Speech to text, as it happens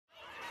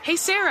Hey,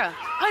 Sarah,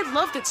 I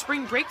love that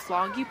spring break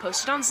vlog you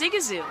posted on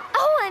Zigazoo.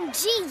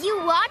 OMG,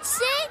 you watched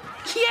it?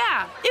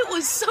 Yeah, it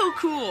was so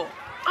cool.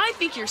 I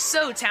think you're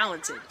so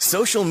talented.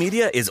 Social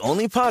media is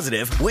only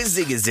positive with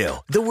Zigazoo,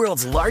 the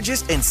world's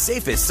largest and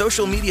safest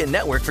social media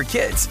network for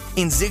kids.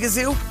 In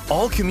Zigazoo,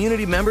 all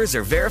community members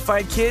are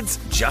verified kids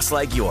just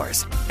like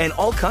yours, and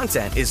all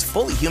content is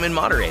fully human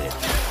moderated.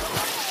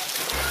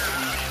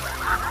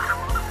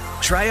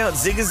 Try out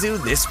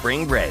Zigazoo this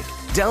spring break.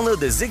 Download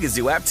the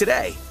Zigazoo app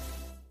today.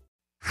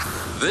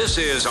 This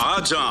is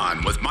Odds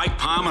On with Mike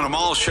Palm and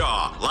Amal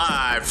Shaw,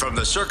 live from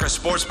the Circa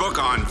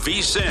Sportsbook on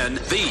VSiN,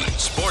 the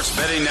sports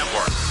betting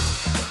network.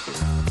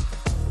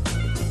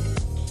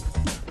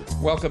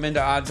 Welcome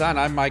into Odds On.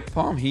 I'm Mike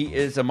Palm. He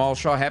is Amal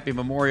Shaw. Happy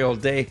Memorial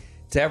Day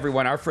to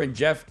everyone. Our friend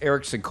Jeff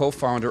Erickson,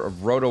 co-founder of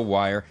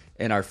RotoWire,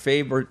 and our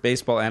favorite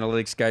baseball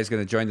analytics guy is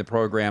going to join the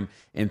program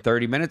in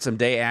 30 minutes. Some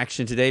day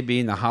action today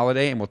being the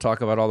holiday, and we'll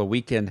talk about all the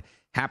weekend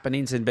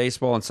happenings in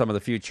baseball and some of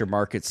the future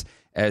markets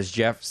as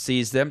Jeff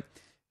sees them.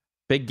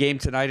 Big game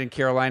tonight in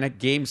Carolina,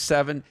 Game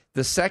 7.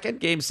 The second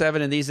Game 7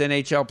 in these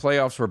NHL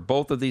playoffs for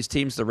both of these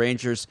teams, the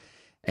Rangers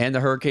and the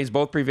Hurricanes.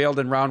 Both prevailed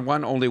in round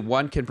one. Only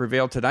one can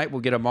prevail tonight.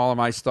 We'll get Amal and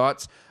my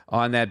thoughts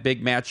on that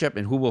big matchup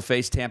and who will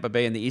face Tampa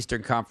Bay in the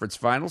Eastern Conference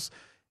Finals.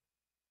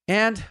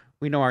 And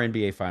we know our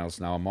NBA Finals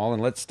now, Amal,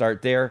 and let's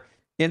start there.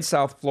 In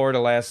South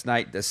Florida last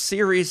night, the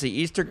series, the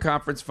Eastern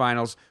Conference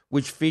Finals,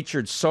 which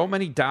featured so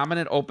many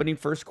dominant opening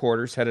first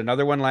quarters, had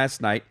another one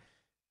last night.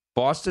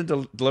 Boston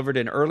delivered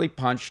an early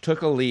punch,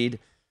 took a lead.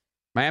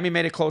 Miami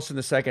made it close in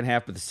the second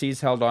half, but the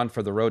C's held on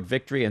for the road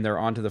victory, and they're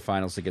on to the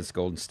finals against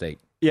Golden State.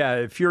 Yeah,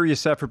 a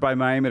furious effort by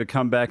Miami to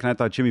come back, and I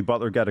thought Jimmy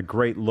Butler got a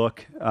great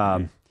look.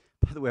 By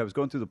the way, I was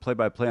going through the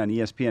play-by-play on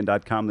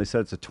ESPN.com. They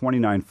said it's a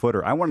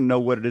 29-footer. I want to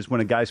know what it is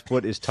when a guy's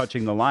foot is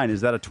touching the line.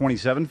 Is that a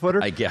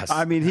 27-footer? I guess.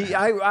 I mean,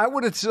 I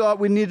would have thought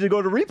we needed to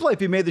go to replay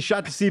if he made the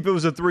shot to see if it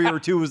was a 3 or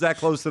 2. It was that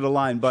close to the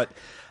line. But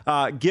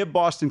give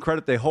Boston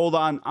credit. They hold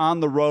on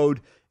the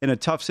road in a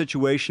tough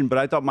situation, but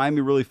I thought Miami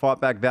really fought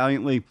back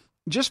valiantly.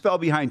 Just fell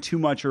behind too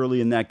much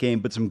early in that game,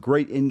 but some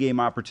great in-game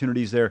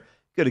opportunities there.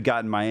 Could have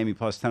gotten Miami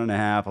plus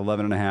 10.5,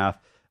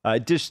 11.5.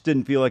 It just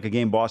didn't feel like a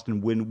game Boston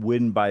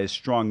win by a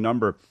strong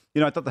number. You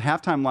know, I thought the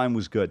halftime line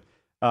was good.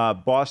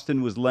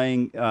 Boston was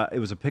laying, it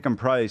was a pick 'em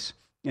price,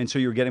 and so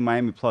you were getting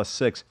Miami plus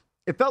 6.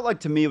 It felt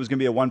like to me it was going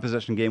to be a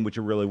one-possession game, which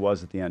it really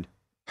was at the end.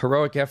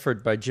 Heroic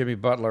effort by Jimmy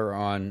Butler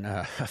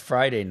on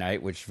Friday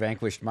night, which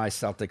vanquished my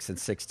Celtics in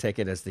 6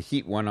 ticket as the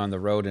Heat won on the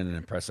road in an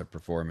impressive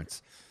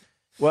performance.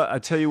 Well, I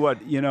tell you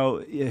what, you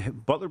know,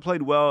 Butler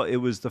played well. It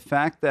was the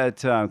fact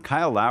that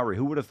Kyle Lowry,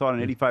 who would have thought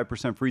an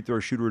 85% free throw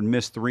shooter, would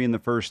miss 3 in the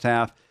first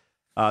half.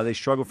 They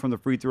struggled from the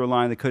free throw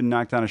line. They couldn't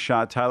knock down a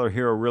shot. Tyler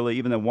Hero, really,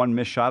 even the one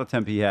missed shot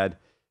attempt he had,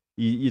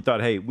 you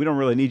thought, hey, we don't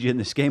really need you in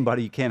this game,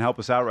 buddy. You can't help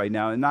us out right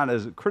now. And not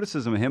as a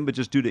criticism of him, but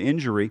just due to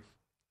injury.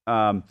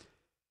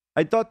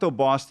 I thought, though,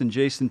 Boston,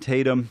 Jason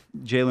Tatum,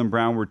 Jaylen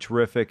Brown were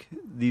terrific.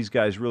 These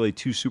guys really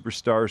 2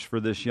 superstars for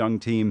this young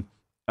team.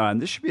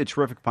 And this should be a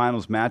terrific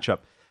finals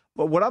matchup.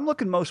 But what I'm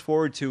looking most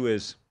forward to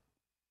is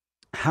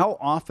how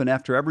often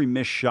after every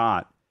missed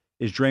shot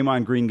is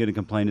Draymond Green going to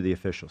complain to the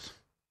officials?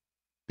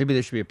 Maybe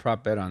there should be a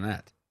prop bet on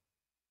that.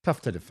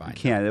 Tough to define. You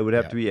can't. It would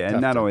have to be. And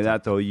not only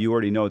that, though, you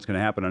already know it's going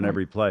to happen on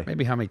every play.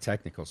 Maybe how many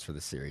technicals for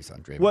the series on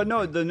Draymond Well, no,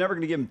 Green? they're never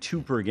going to give him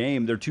 2 per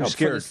game. They're too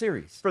scared. For the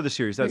series. For the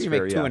series, that's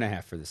maybe fair, make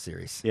 2.5 for the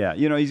series. Yeah,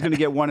 you know, he's going to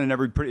get 1 in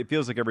every, it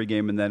feels like every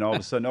game, and then all of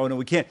a sudden, oh, no,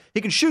 we can't.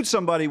 He can shoot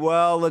somebody.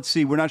 Well, let's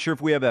see. We're not sure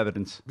if we have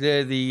evidence.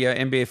 The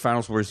NBA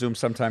Finals will resume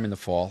sometime in the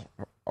fall,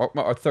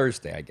 or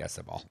Thursday, I guess,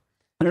 of all.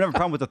 I don't have a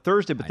problem with the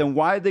Thursday, but then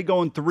why are they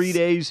going 3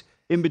 days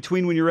in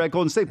between when you're at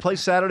Golden State? Play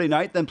Saturday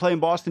night, then play in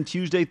Boston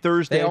Tuesday,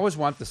 Thursday. They always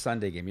want the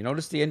Sunday game. You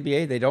notice the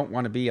NBA, they don't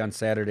want to be on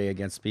Saturday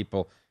against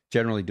people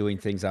generally doing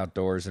things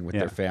outdoors and with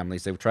their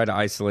families. They try to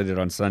isolate it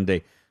on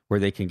Sunday where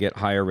they can get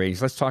higher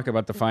ratings. Let's talk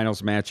about the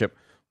finals matchup.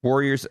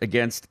 Warriors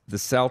against the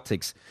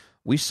Celtics.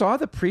 We saw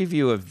the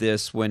preview of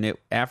this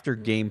after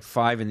Game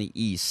 5 in the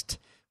East,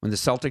 when the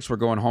Celtics were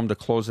going home to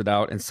close it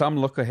out, and some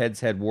look-aheads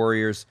had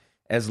Warriors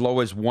as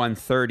low as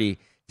 130.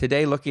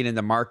 Today, looking in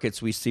the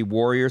markets, we see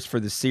Warriors for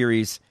the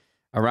series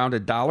around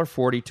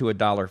 $1.40 to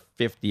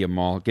 $1.50 a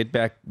mall. Get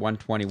back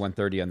 120,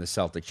 130 on the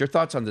Celtics. Your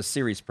thoughts on the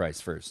series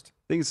price first?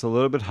 I think it's a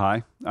little bit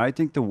high. I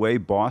think the way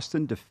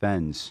Boston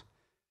defends,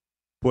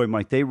 boy,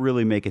 Mike, they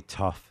really make it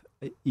tough.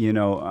 You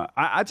know,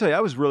 I tell you,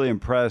 I was really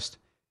impressed,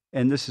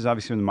 and this is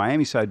obviously on the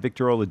Miami side,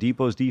 Victor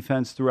Oladipo's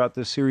defense throughout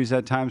this series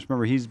at times.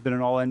 Remember, he's been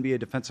an all-NBA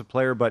defensive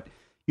player, but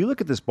you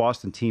look at this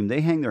Boston team,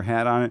 they hang their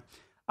hat on it.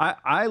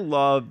 I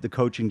love the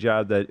coaching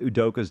job that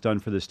Udoka's done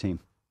for this team.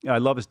 I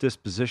love his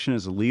disposition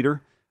as a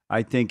leader.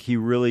 I think he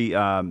really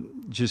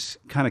just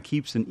kind of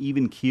keeps an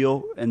even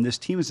keel, and this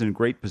team is in a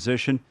great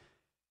position.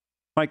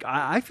 Mike,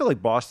 I feel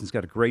like Boston's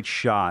got a great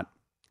shot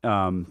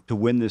to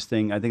win this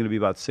thing. I think it'll be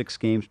about 6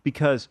 games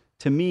because,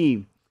 to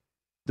me,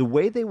 the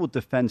way they will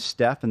defend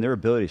Steph and their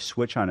ability to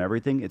switch on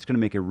everything, it's going to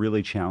make it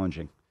really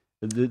challenging.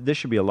 This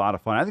should be a lot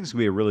of fun. I think it's going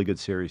to be a really good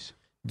series.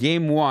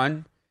 Game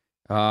 1,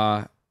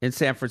 in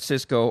San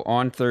Francisco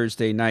on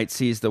Thursday night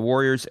sees the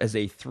Warriors as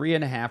a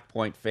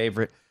 3.5-point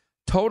favorite.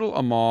 Total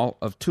Amal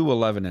of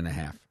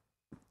 211.5.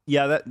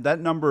 Yeah, that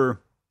number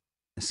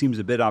seems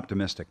a bit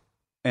optimistic.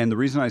 And the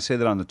reason I say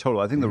that on the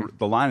total, I think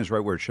the line is right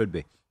where it should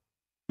be.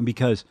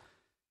 Because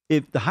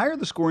if the higher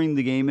the scoring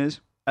the game is,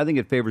 I think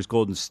it favors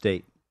Golden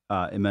State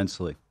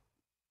immensely.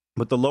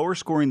 But the lower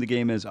scoring the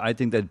game is, I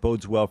think that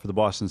bodes well for the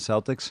Boston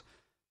Celtics.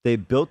 They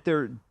built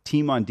their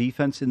team on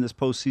defense in this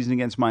postseason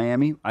against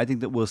Miami. I think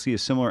that we'll see a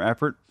similar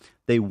effort.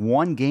 They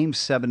won Game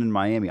 7 in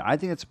Miami. I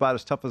think it's about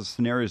as tough a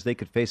scenario as they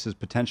could face as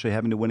potentially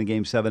having to win a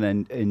Game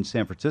 7 in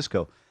San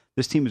Francisco.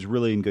 This team is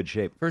really in good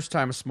shape. First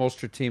time a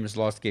Smolster team has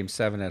lost Game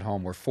 7 at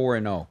home. We're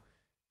 4-0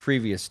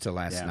 previous to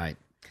last night.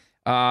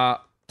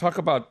 Talk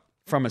about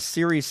from a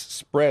series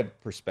spread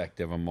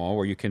perspective, Amal,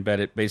 where you can bet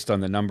it based on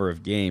the number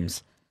of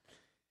games.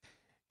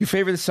 You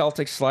favor the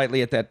Celtics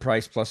slightly at that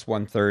price, plus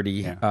 130.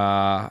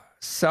 Yeah.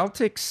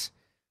 Celtics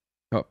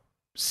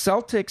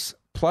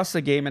plus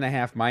a game and a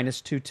half, minus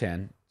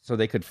 210. So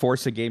they could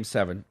force a Game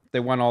 7. If they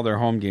won all their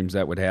home games,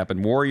 that would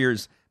happen.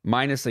 Warriors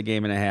minus a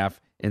game and a half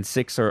in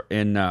 6 or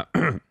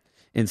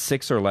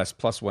less,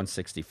 plus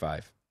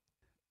 165.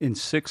 In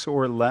 6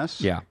 or less?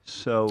 Yeah.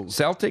 So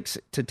Celtics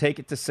to take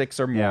it to 6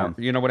 or more. Yeah.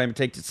 You know what I mean?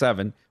 Take it to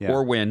 7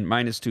 or win,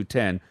 minus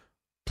 210,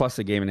 plus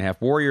a game and a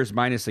half. Warriors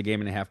minus a game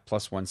and a half,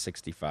 plus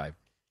 165.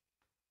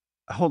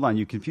 Hold on,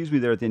 you confused me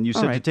there at the end. You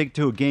said to take it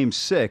to a Game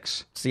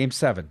 6. It's Game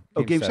 7.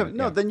 Game 7.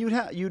 No, then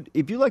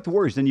if you like the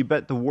Warriors, then you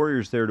bet the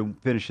Warriors there to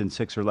finish in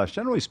 6 or less.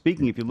 Generally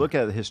speaking, if you look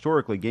at it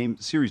historically,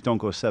 series don't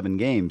go 7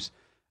 games.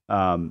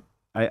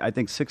 I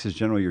think 6 is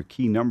generally your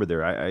key number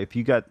there. If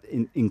you got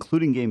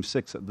including Game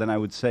 6, then I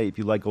would say if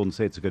you like Golden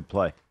State, it's a good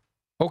play.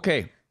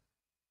 Okay.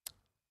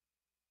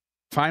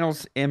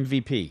 Finals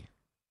MVP.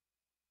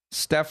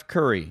 Steph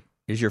Curry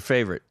is your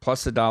favorite,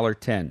 plus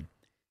 $1.10.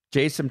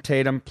 Jason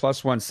Tatum,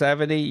 plus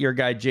 170. Your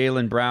guy,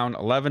 Jaylen Brown,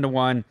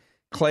 11-1.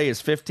 Clay is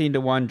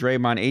 15-1.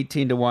 Draymond,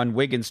 18-1.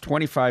 Wiggins,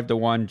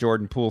 25-1.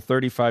 Jordan Poole,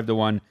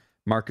 35-1.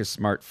 Marcus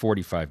Smart,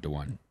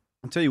 45-1.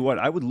 I'll tell you what,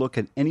 I would look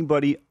at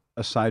anybody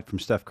aside from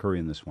Steph Curry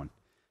in this one.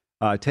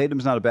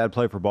 Tatum's not a bad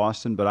play for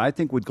Boston, but I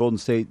think with Golden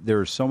State, there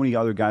are so many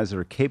other guys that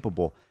are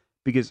capable.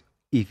 Because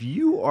if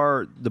you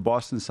are the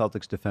Boston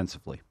Celtics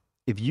defensively,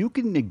 if you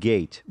can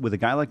negate with a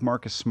guy like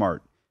Marcus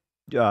Smart,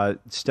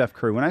 Steph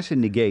Curry, when I say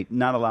negate,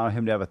 not allow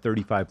him to have a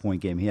 35-point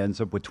game. He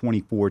ends up with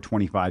 24,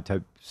 25,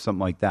 type,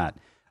 something like that.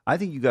 I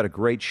think you got a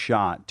great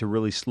shot to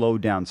really slow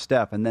down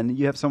Steph, and then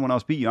you have someone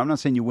else beat you. I'm not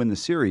saying you win the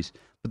series,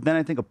 but then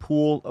I think a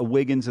Poole, a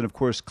Wiggins, and of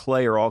course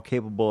Clay are all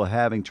capable of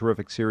having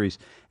terrific series.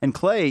 And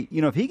Clay,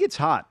 if he gets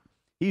hot,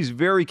 he's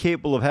very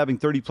capable of having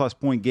 30-plus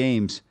point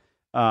games,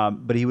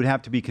 but he would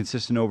have to be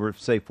consistent over,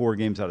 say, 4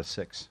 games out of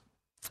 6.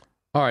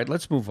 All right,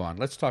 let's move on.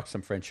 Let's talk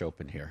some French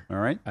Open here. All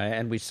right.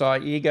 And we saw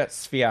Iga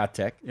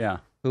Swiatek,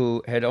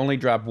 who had only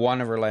dropped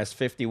one of her last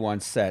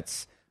 51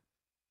 sets,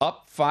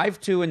 up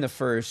 5-2 in the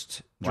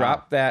first,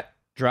 dropped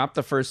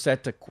the first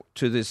set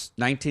to this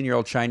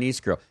 19-year-old Chinese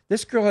girl.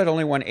 This girl had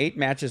only won 8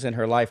 matches in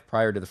her life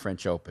prior to the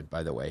French Open,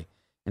 by the way,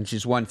 and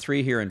she's won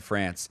 3 here in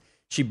France.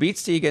 She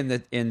beats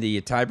Iga in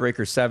the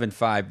tiebreaker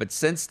 7-5, but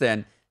since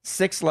then,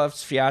 6 left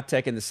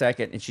Swiatek in the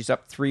second, and she's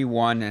up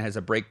 3-1 and has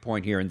a break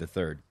point here in the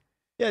third.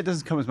 Yeah, it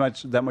doesn't come as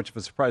that much of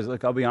a surprise.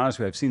 Look, I'll be honest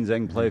with you. I've seen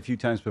Zheng play a few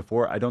times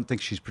before. I don't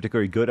think she's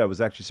particularly good. I was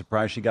actually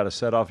surprised she got a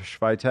set off of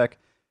Swiatek.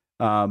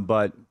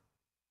 But,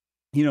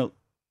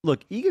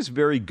 look, Iga's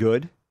very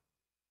good,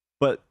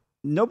 but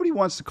nobody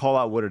wants to call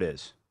out what it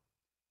is.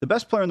 The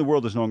best player in the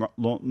world is no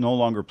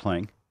longer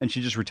playing, and she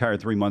just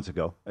retired 3 months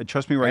ago.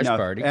 Trust me right now.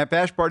 If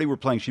Ash Barty were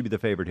playing, she'd be the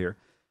favorite here.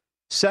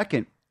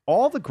 Second,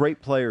 all the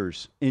great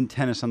players in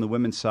tennis on the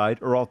women's side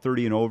are all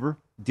 30 and over,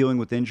 dealing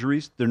with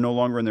injuries. They're no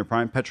longer in their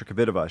prime. Petra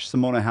Kvitova,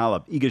 Simona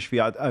Halep,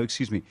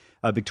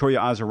 Victoria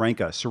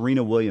Azarenka,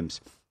 Serena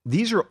Williams.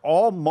 These are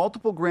all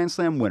multiple Grand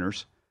Slam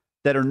winners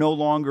that are no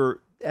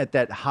longer at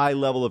that high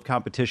level of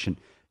competition.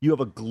 You have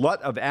a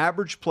glut of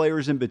average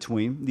players in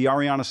between, the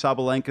Ariana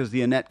Sabalenkas,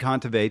 the Annette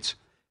Kontaveits,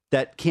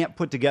 that can't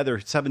put together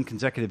 7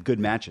 consecutive good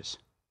matches.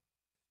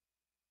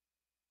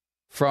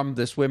 From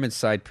this women's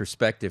side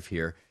perspective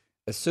here,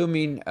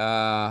 assuming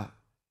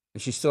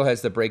she still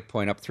has the break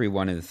point up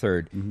 3-1 in the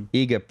third,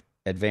 Iga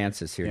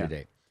advances here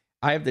today.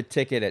 I have the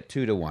ticket at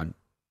 2-1.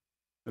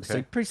 Okay.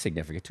 It's pretty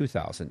significant,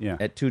 2,000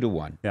 at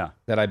 2-1. Yeah.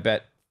 That I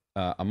bet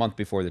a month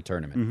before the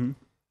tournament.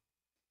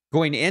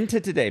 Going into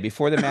today,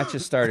 before the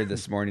matches started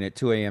this morning at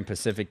 2 a.m.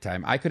 Pacific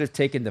time, I could have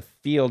taken the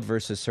field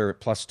versus her at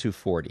plus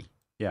 240.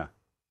 Yeah.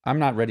 I'm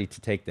not ready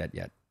to take that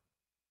yet.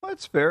 Well,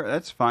 that's fair.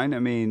 That's fine. I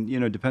mean,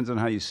 it depends on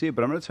how you see it.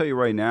 But I'm going to tell you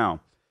right now,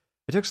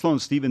 I took Sloane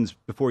Stephens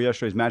before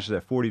yesterday's matches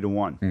at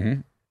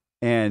 40-1.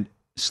 And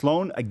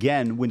Sloane,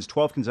 again, wins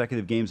 12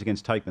 consecutive games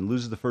against Teichmann,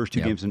 loses the first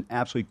 2 games and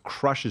absolutely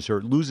crushes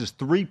her, loses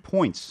 3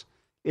 points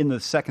in the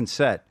second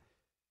set.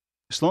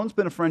 Sloane's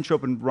been a French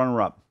Open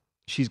runner-up.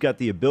 She's got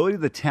the ability,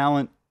 the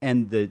talent,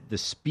 and the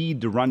speed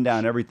to run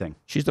down everything.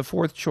 She's the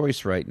 4th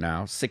choice right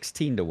now,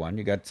 16-1.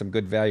 You got some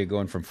good value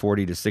going from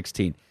 40 to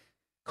 16.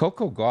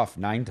 Coco Gauff,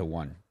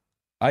 9-1.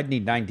 I'd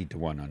need 90 to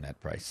 1 on that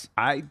price.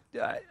 I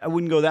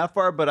wouldn't go that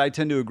far, but I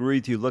tend to agree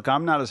with you. Look,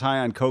 I'm not as high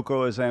on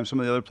Coco as I am some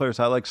of the other players.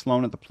 I like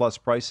Sloane at the plus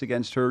price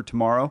against her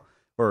tomorrow,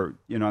 or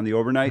on the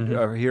overnight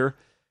here.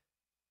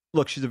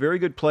 Look, she's a very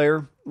good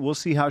player. We'll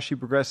see how she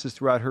progresses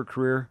throughout her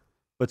career.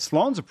 But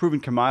Sloane's a proven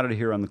commodity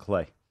here on the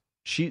clay.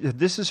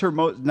 This is her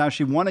most. Now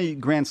she won a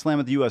Grand Slam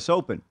at the U.S.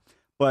 Open,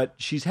 but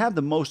she's had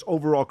the most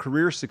overall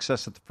career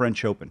success at the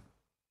French Open.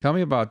 Tell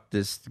me about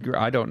this.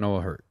 I don't know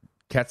her.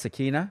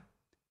 Kasatkina?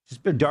 She's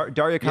been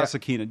Daria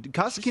Kasatkina. Yeah.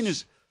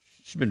 Kasatkina's.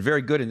 She's been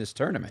very good in this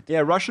tournament. Yeah,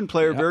 Russian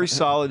player, very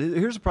solid.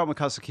 Here's the problem with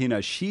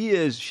Kasatkina. She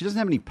doesn't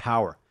have any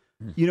power.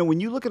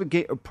 When you look at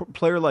a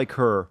player like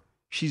her,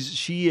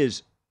 she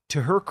is,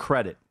 to her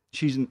credit,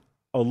 she's an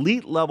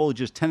elite level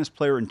just tennis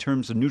player in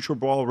terms of neutral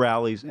ball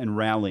rallies and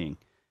rallying.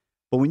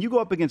 But when you go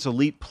up against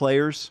elite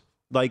players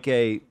like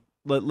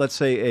let's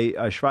say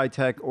a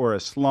Swiatek or a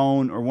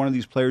Sloane or one of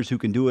these players who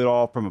can do it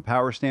all from a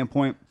power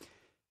standpoint,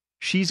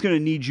 she's going to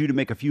need you to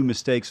make a few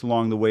mistakes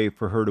along the way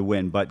for her to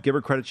win. But give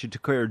her credit, she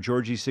took care of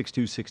Georgie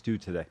 6-2,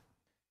 6-2 today.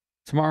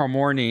 Tomorrow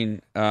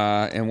morning,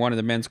 in one of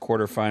the men's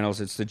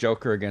quarterfinals, it's the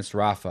Joker against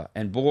Rafa.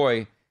 And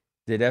boy,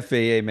 did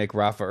FAA make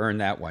Rafa earn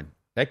that one.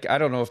 I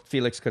don't know if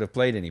Felix could have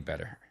played any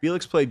better.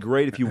 Felix played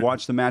great if you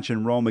watched the match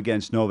in Rome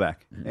against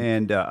Novak.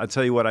 And I'll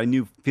tell you what, I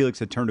knew Felix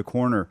had turned a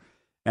corner,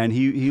 and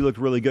he looked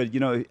really good.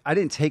 I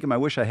didn't take him. I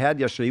wish I had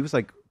yesterday. He was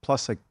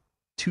plus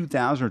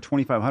 2,000 or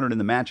 2,500 in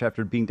the match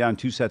after being down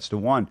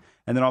 2-1.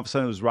 And then all of a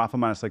sudden it was Rafa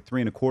minus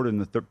 3.25 in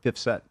the fifth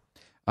set.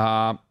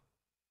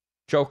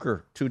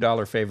 Joker,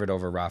 $2 favorite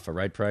over Rafa,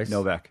 right, Price?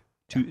 Novak.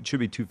 It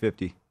should be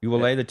 250. You will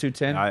lay the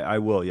 210? I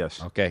will,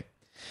 yes. Okay.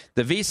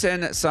 The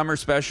VSiN Summer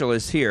Special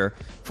is here.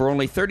 For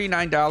only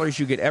 $39,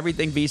 you get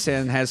everything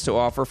VSiN has to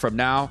offer from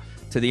now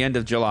to the end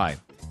of July.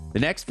 The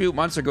next few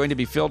months are going to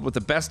be filled with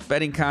the best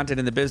betting content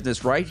in the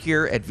business right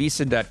here at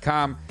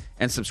VSiN.com,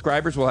 and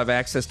subscribers will have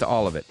access to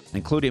all of it,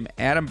 including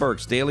Adam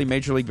Burke's daily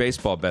Major League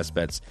Baseball best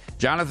bets,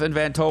 Jonathan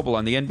Van Tobel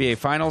on the NBA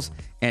Finals,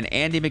 and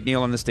Andy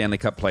McNeil on the Stanley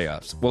Cup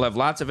playoffs. We'll have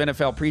lots of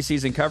NFL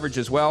preseason coverage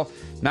as well,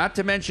 not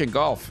to mention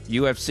golf,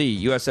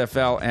 UFC,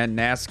 USFL, and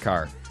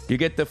NASCAR. You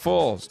get the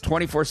full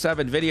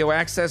 24/7 video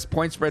access,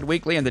 Point Spread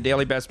Weekly, and the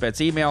Daily Best Bets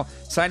email.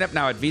 Sign up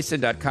now at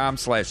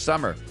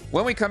VSiN.com/summer.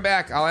 When we come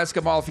back, I'll ask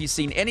Amal if he's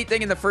seen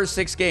anything in the first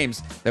 6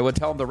 games that would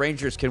tell him the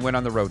Rangers can win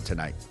on the road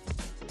tonight.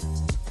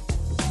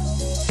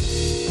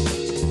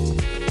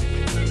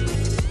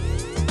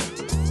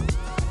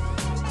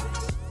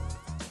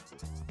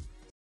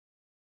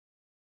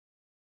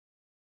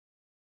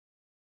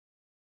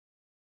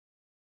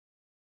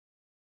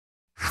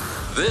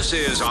 This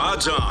is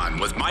Odds On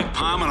with Mike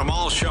Palm and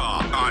Amal Shaw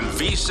on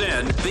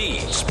VSiN, the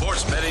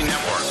Sports Betting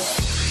Network.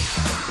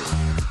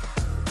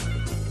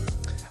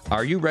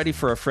 Are you ready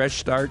for a fresh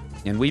start?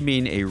 And we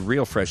mean a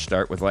real fresh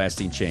start with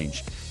lasting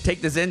change.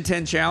 Take the Zen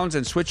 10 Challenge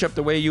and switch up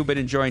the way you've been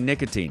enjoying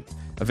nicotine.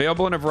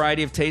 Available in a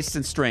variety of tastes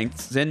and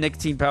strengths, Zen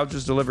nicotine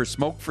pouches deliver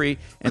smoke-free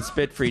and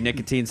spit-free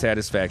nicotine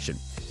satisfaction.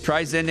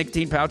 Try Zen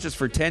nicotine pouches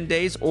for 10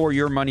 days or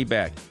your money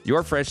back.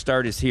 Your fresh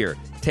start is here.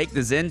 Take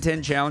the Zen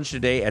 10 Challenge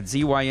today at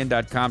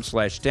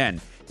ZYN.com/10.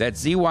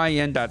 That's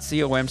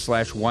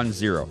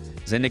ZYN.com/10.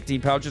 Zen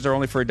nicotine pouches are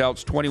only for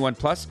adults 21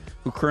 plus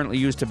who currently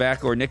use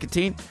tobacco or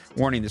nicotine.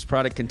 Warning, this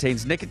product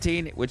contains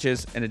nicotine, which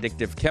is an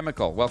addictive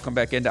chemical. Welcome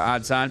back into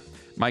Odds On.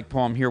 Mike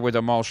Palm here with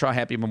Amal Shaw.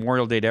 Happy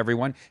Memorial Day to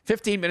everyone.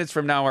 15 minutes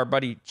from now, our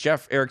buddy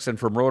Jeff Erickson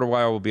from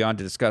RotoWire will be on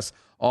to discuss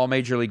all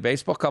Major League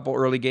Baseball. Couple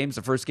early games.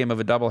 The first game of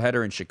a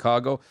doubleheader in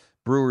Chicago.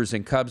 Brewers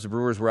and Cubs. The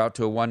Brewers were out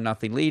to a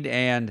 1-0 lead,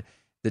 and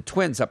the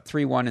Twins up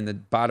 3-1 in the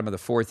bottom of the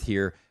fourth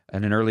here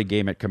in an early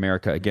game at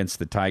Comerica against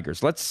the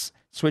Tigers. Let's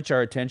switch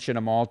our attention,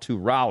 Amal, to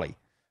Raleigh.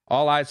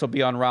 All eyes will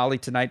be on Raleigh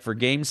tonight for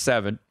Game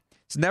 7.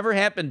 It's never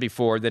happened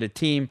before that a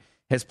team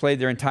has played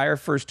their entire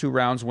first 2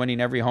 rounds,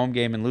 winning every home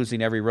game and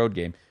losing every road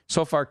game.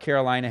 So far,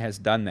 Carolina has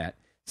done that.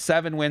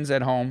 7 wins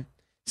at home,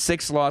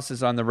 6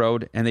 losses on the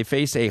road, and they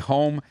face a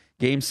home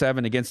Game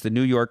 7 against the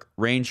New York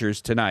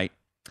Rangers tonight.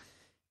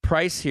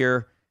 Price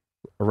here,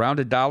 around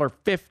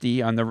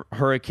 $1.50 on the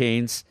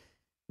Hurricanes,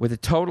 with a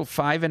total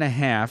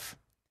 5.5.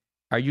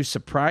 Are you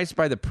surprised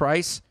by the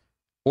price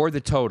or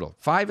the total?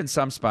 5 in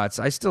some spots.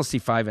 I still see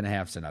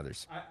 5.5s in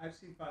others. I've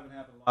seen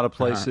 5.5 in a lot of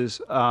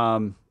places.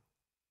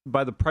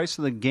 By the price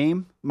of the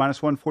game,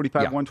 minus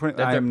 145,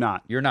 120, I am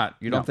not. You're not.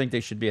 You don't think they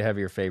should be a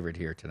heavier favorite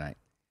here tonight?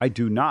 I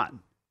do not.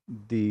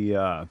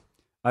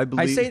 I believe.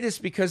 I say this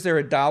because they're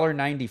a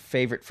 $1.90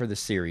 favorite for the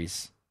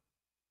series,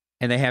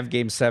 and they have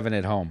Game 7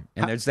 at home,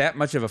 and there's that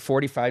much of a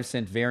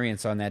 45-cent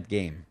variance on that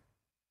game.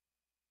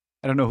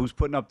 I don't know who's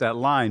putting up that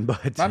line,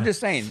 but I'm just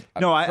saying.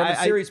 No, from a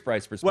series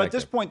price perspective. Well, at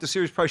this point, the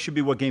series price should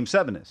be what Game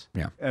 7 is.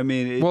 Yeah. I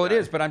mean, it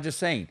is, but I'm just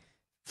saying.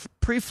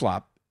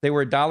 Pre-flop, they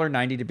were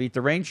 $1.90 to beat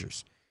the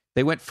Rangers.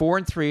 They went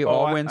 4-3,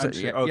 all wins.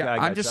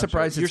 I'm just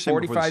surprised it's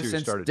 45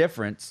 cents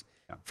difference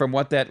from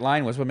what that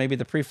line was. Well, maybe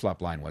the pre-flop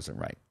line wasn't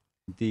right.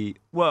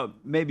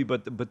 Maybe,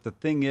 but the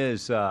thing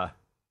is,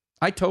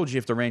 I told you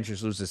if the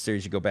Rangers lose the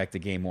series, you go back to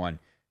Game 1.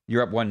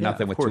 You're up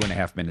 1-0 with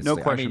 2.5 minutes. No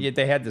there. question. I mean,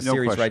 they had the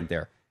series right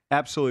there.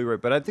 Absolutely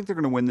right. But I think they're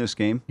going to win this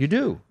game. You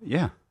do?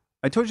 Yeah.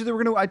 I told you they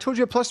were going to. I told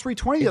you at plus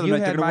 320 the other night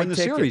they're going to win the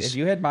series. If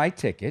you had my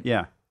ticket,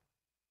 yeah,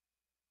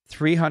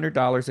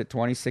 $300 at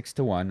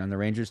 26-1 on the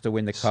Rangers to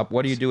win the Cup.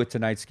 What do you do with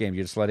tonight's game?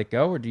 You just let it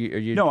go, or do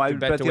you? No, I would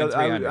bet to win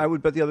 300? I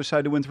would bet the other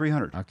side to win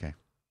 300. Okay.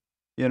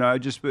 You know,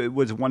 it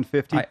was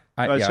 150.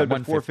 I said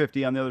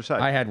 450 on the other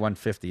side. I had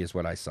 150 is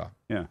what I saw.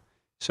 Yeah.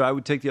 So I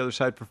would take the other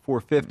side for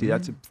 450.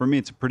 That's for me.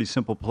 It's a pretty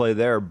simple play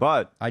there,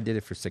 but I did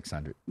it for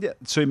 600. Yeah.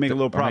 So you make a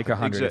little profit. Make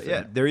 100.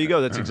 Yeah. There you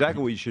go. That's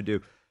exactly what you should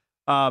do.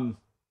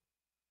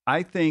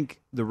 I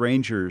think the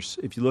Rangers,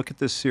 if you look at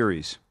this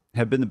series,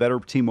 have been the better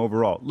team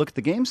overall. Look,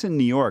 the games in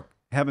New York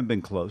haven't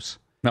been close.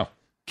 No.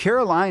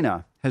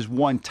 Carolina has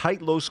won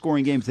tight,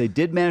 low-scoring games. They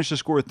did manage to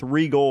score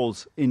 3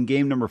 goals in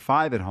game number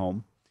 5 at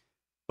home,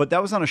 but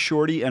that was on a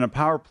shorty and a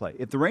power play.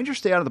 If the Rangers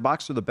stay out of the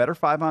box, they're the better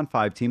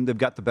 5-on-5 team. They've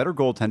got the better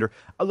goaltender.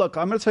 Look,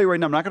 I'm going to tell you right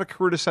now, I'm not going to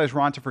criticize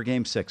Raanta for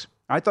game 6.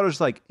 I thought it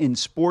was like in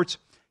sports,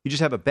 you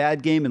just have a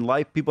bad game in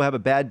life. People have a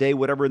bad day,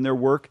 whatever, in their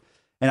work.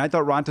 And I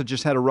thought Raanta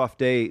just had a rough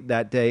day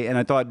that day. And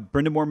I thought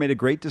Brendan Moore made a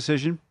great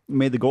decision,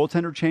 made the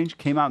goaltender change,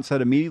 came out and said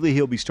immediately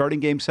he'll be starting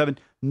game 7.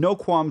 No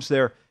qualms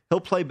there. He'll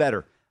play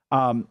better.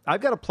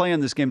 I've got a play on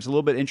this game. It's a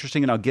little bit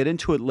interesting, and I'll get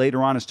into it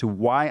later on as to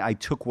why I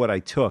took what I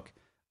took.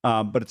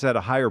 But it's at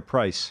a higher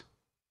price.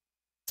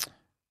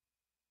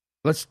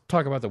 Let's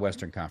talk about the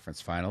Western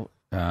Conference Final.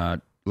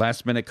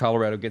 Last minute,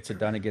 Colorado gets it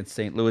done against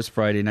St. Louis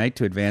Friday night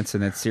to advance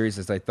in that series,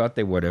 as I thought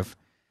they would have.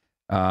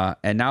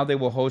 And now they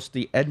will host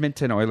the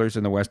Edmonton Oilers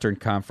in the Western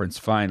Conference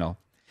Final.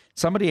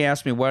 Somebody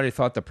asked me what I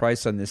thought the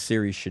price on this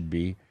series should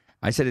be.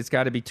 I said it's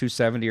got to be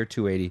 $270 or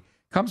 $280.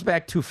 Comes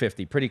back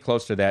 $250, pretty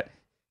close to that.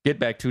 Get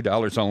back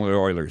 $2 on the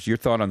Oilers. Your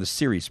thought on the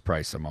series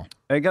price, Amal?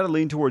 I got to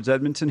lean towards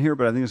Edmonton here,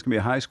 but I think it's going to be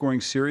a high-scoring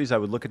series. I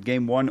would look at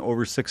game 1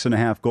 over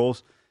 6.5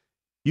 goals.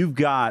 You've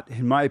got,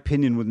 in my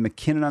opinion, with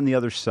McKinnon on the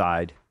other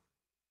side,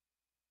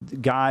 the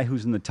guy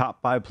who's in the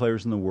top 5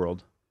 players in the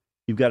world.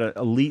 You've got an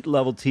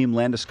elite-level team,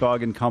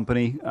 Landeskog and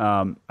company.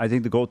 I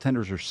think the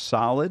goaltenders are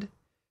solid,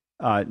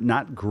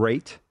 not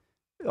great.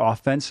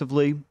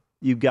 Offensively,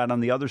 you've got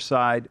on the other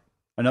side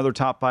another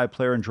top 5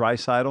 player in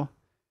Draisaitl.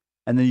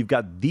 And then you've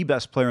got the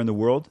best player in the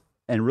world,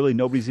 and really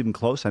nobody's even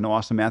close. I know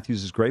Austin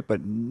Matthews is great, but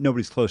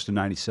nobody's close to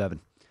 97.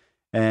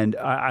 And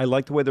I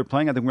like the way they're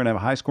playing. I think we're going to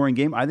have a high-scoring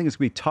game. I think it's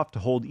going to be tough to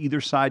hold either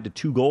side to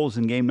 2 goals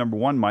in game number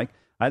 1, Mike.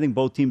 I think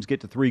both teams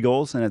get to 3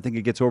 goals, and I think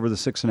it gets over the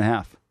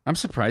 6.5. I'm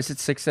surprised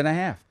it's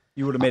 6.5.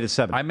 You would have made it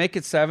 7. I make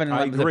it 7,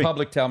 and the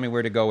public tell me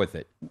where to go with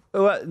it.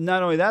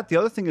 Not only that, the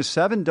other thing is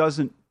 7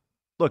 doesn't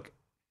 – look,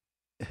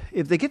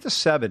 if they get to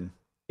 7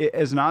 –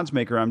 as an odds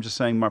maker, I'm just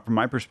saying from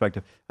my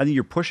perspective, I think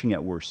you're pushing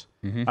it worse.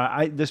 Mm-hmm.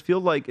 I just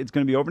feel like it's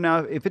going to be over now.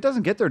 If it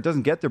doesn't get there, it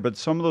doesn't get there. But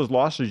some of those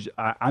losses,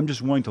 I'm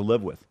just willing to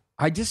live with.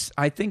 I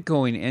think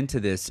going into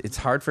this, it's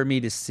hard for me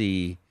to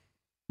see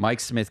Mike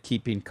Smith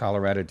keeping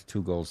Colorado to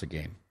 2 goals a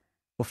game.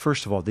 Well,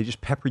 first of all, they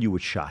just pepper you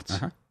with shots.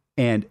 Uh-huh.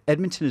 And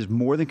Edmonton is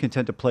more than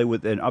content to play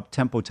with an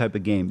up-tempo type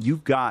of game.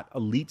 You've got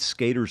elite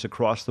skaters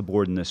across the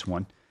board in this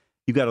one.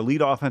 You've got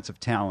elite offensive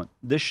talent.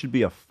 This should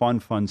be a fun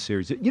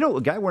series. You know,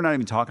 a guy we're not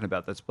even talking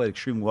about that's played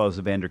extremely well is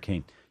Evander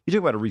Kane. You talk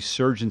about a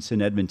resurgence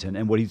in Edmonton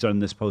and what he's done in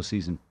this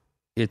postseason.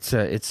 It's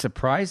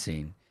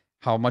surprising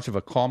how much of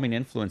a calming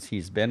influence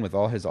he's been with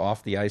all his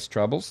off-the-ice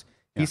troubles.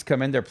 Yeah. He's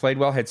come in there, played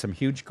well, had some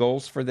huge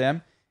goals for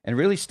them, and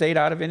really stayed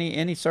out of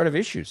any sort of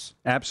issues.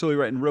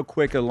 Absolutely right. And real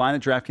quick, a line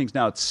at DraftKings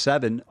now at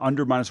 7,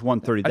 under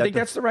 -130. I think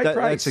that's the right price.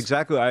 That's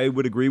exactly. I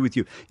would agree with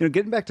you. You know,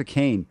 getting back to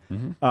Kane,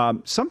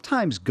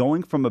 sometimes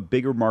going from a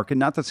bigger market,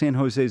 not that San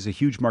Jose is a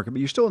huge market, but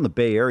you're still in the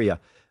Bay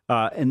Area,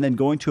 and then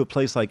going to a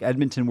place like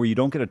Edmonton where you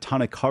don't get a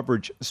ton of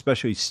coverage,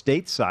 especially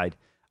stateside,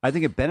 I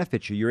think it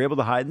benefits you. You're able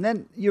to hide. And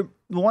then the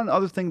one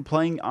other thing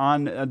playing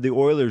on the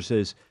Oilers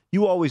is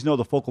you always know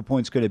the focal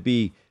point's going to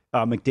be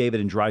McDavid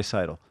and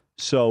Draisaitl.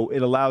 So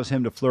it allows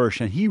him to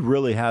flourish, and he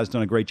really has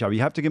done a great job.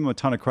 You have to give him a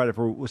ton of credit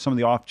for some of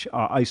the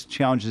off-ice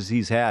challenges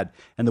he's had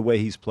and the way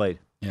he's played.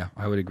 Yeah,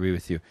 I would agree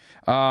with you.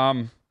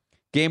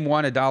 Game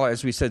 1, $1,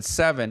 as we said,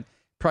 7.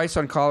 Price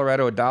on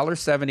Colorado,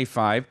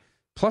 $1.75,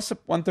 plus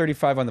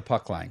 135 on the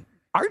puck line.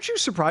 Aren't you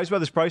surprised by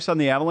this price on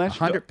the Avalanche?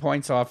 100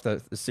 points off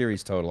the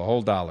series total, a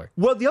whole $1.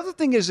 Well, the other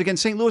thing is,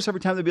 against St. Louis, every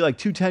time they'd be like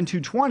 210,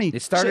 220.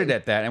 It started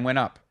at that and went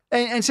up.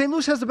 And St.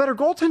 Louis has the better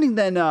goaltending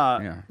than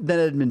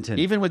Edmonton.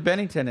 Even with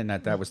Bennington in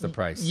that was the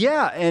price.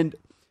 Yeah, and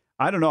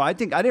I don't know. I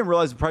didn't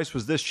realize the price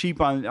was this cheap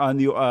on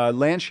the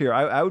Lanch here.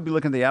 I would be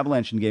looking at the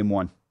Avalanche in game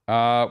 1.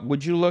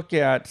 Would you look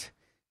at,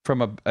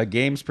 from a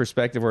game's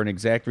perspective or an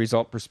exact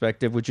result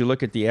perspective, would you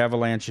look at the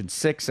Avalanche in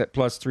 6 at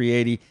plus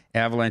 380,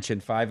 Avalanche in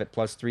 5 at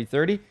plus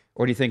 330,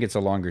 or do you think it's a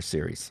longer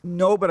series?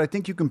 No, but I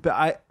think you can.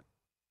 I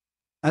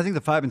think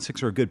the 5 and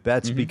 6 are good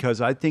bets because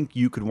I think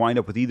you could wind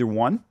up with either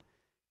one.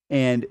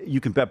 And you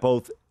can bet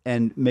both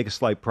and make a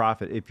slight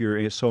profit if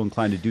you're so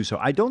inclined to do so.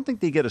 I don't think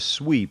they get a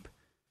sweep.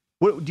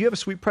 Do you have a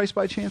sweep price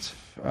by chance?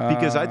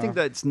 Because I think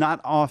that's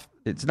not off.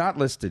 It's not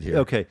listed here.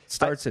 Okay. It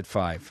starts at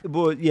 5.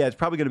 Well, yeah, it's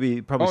probably going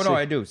to be Oh, no,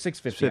 I do.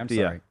 $6.50. I'm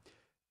sorry.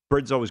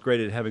 Bird's always great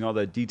at having all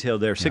that detail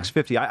there.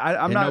 $6.50.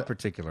 I'm in not no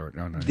particular.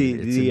 No. It's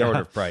the in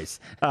order of price.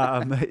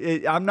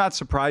 I'm not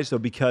surprised though,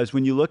 because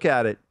when you look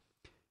at it,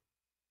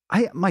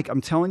 Mike,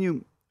 I'm telling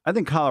you, I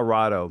think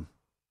Colorado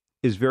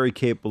is very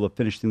capable of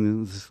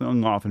finishing this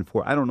thing off in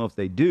 4. I don't know if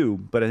they do,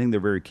 but I think they're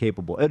very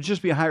capable. It'll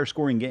just be a higher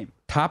scoring game.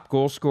 Top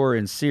goal scorer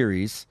in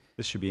series.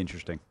 This should be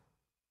interesting.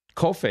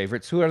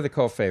 Co-favorites. Who are the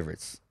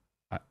co-favorites?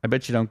 I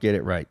bet you don't get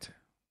it right.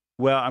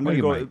 Well, I'm going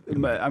to go.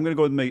 I'm going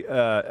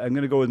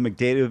to go with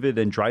McDavid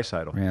and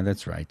Draisaitl. Yeah,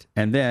 that's right.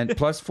 And then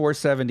plus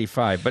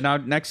 475. But now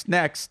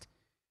next,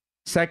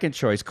 second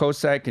choice,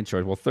 co-second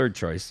choice. Well, third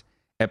choice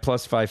at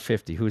plus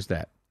 550. Who's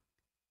that?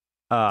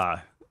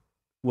 Well,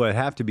 it'd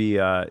have to be.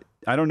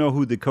 I don't know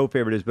who the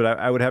co-favorite is, but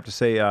I would have to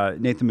say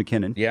Nathan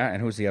McKinnon. Yeah,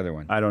 and who's the other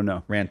one? I don't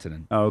know.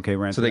 Rantanen. Oh, okay,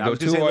 Rantanen. So they go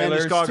 2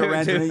 Oilers.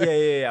 Rantanen.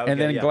 Yeah. Okay,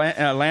 and then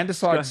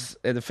Landeskog's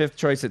the fifth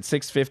choice at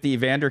 650.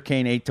 Evander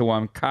Kane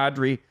 8-1.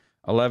 Kadri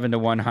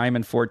 11-1.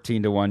 Hyman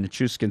 14-1.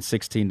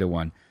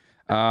 Nichushkin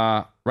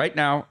 16-1. Right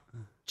now,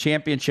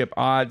 championship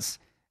odds: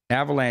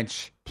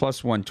 Avalanche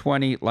plus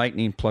 120,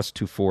 Lightning plus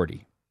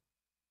 240.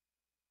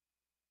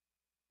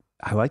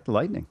 I like the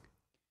Lightning.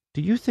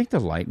 Do you think the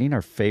Lightning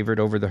are favored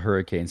over the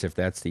Hurricanes if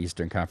that's the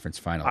Eastern Conference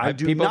Final? I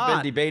do People not. have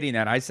been debating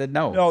that. I said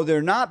no. No,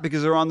 they're not,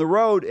 because they're on the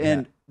road,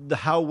 and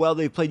how well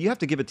they played. You have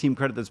to give a team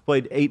credit that's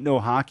played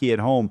 8-0 hockey at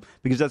home,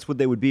 because that's what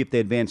they would be if they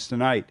advanced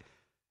tonight.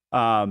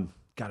 God,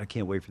 I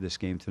can't wait for this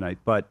game tonight.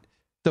 But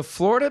the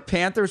Florida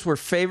Panthers were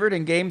favored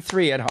in Game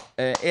 3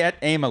 at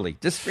Amalie.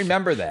 Just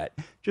remember that.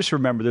 Just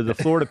remember, they're the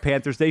Florida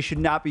Panthers. They should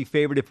not be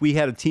favored if we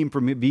had a team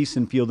from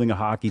VEASAN fielding a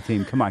hockey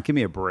team. Come on, give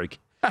me a break.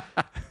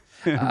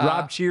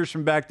 Rob cheers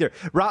from back there.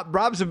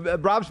 Rob's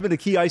been a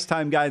key ice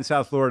time guy in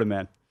South Florida,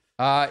 man.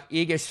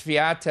 Iga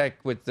Swiatek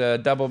with the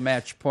double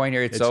match point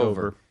here. It's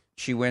over.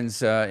 She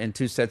wins in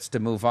 2 sets to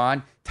move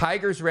on.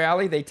 Tigers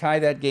rally. They tie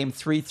that game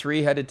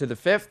 3-3, headed to the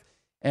 5th.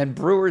 And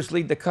Cubs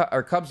lead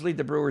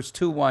the Brewers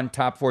 2-1,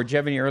 top 4. Did you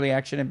have any early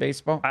action in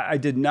baseball? I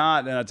did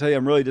not, and I'll tell you,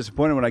 I'm really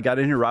disappointed. When I got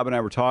in here, Rob and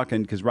I were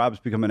talking, because Rob's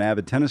become an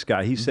avid tennis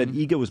guy. He said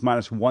Iga was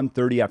minus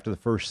 130 after the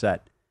first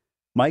set.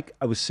 Mike,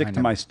 I was sick to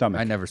my stomach.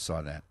 I never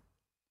saw that.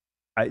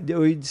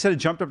 He said it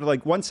jumped up to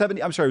like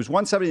 170. I'm sorry, it was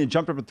 170 and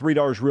jumped up to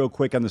 $3 real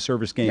quick on the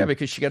service game. Yeah,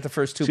 because she got the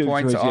first 2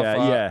 points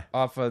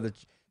off of the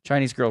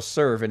Chinese girl's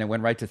serve, and it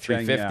went right to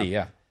 350.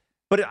 Yeah.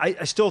 But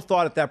I still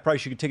thought at that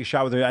price you could take a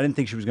shot with her. I didn't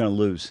think she was going to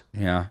lose.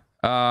 Yeah.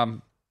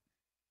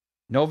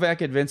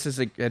 Novak advances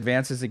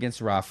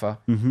against Rafa.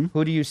 Mm-hmm.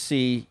 Who do you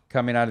see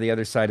coming out of the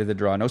other side of the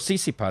draw? No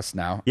Tsitsipas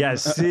now.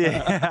 Yes.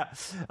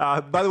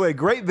 By the way,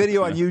 great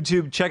video on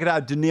YouTube. Check it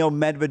out. Daniil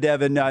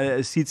Medvedev and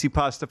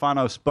Tsitsipas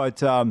Stefanos.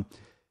 But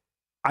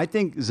I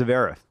think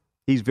Zverev.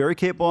 He's very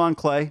capable on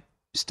clay.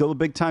 Still a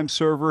big-time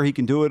server. He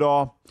can do it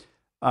all.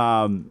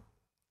 I'm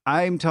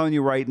telling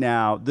you right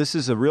now, this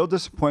is a real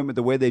disappointment,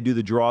 the way they do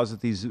the draws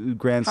at these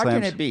Grand Slams. How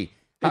can it be?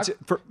 It's,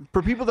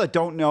 for people that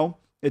don't know,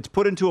 it's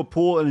put into a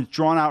pool and it's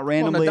drawn out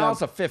randomly. Well,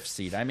 Nadal's a 5th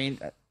seed. I mean...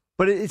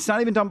 But it's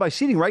not even done by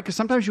seeding, right? Because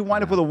sometimes you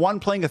wind up with a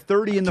 1 playing a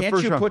 30 in the first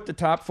round. Can't you put the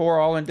top 4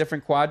 all in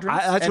different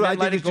quadrants? That's what I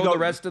let it go the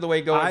rest of the way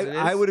it goes as it is?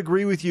 I would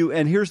agree with you,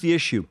 and here's the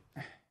issue.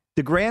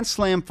 The Grand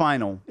Slam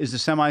final is the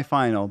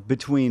semifinal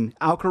between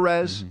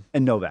Alcaraz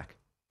and Novak.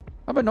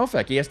 How about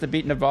Novak? He has to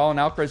beat Nadal and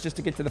Alcaraz just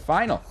to get to the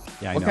final.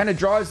 Yeah, what kind of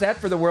draw is that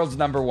for the world's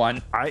number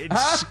 1?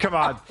 Come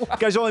on.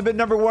 Guy's only been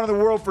number 1 in the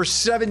world for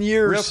 7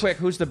 years. Real quick,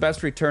 who's the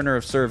best returner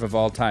of serve of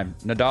all time?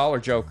 Nadal or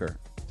Joker?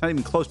 Not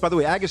even close. By the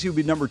way, Agassi would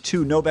be number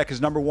 2. Novak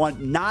is number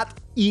 1. Not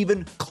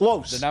even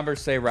close. The numbers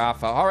say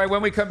Rafa. All right,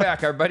 when we come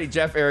back, our buddy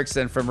Jeff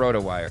Erickson from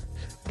RotoWire.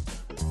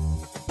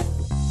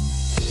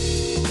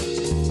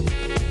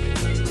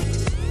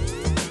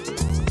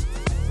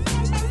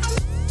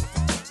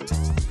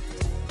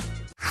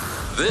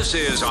 This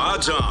is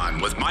Odds On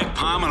with Mike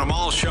Palm and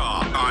Amal Shaw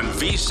on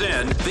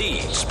VSiN,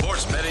 the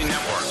Sports Betting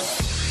Network.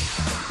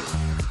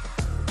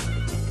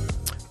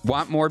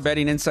 Want more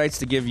betting insights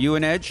to give you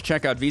an edge?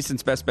 Check out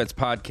VSiN's Best Bets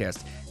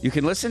podcast. You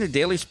can listen to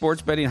daily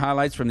sports betting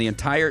highlights from the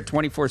entire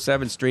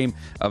 24/7 stream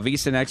of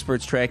VSiN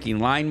experts tracking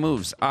line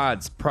moves,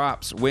 odds,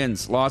 props,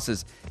 wins,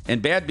 losses,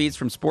 and bad beats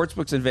from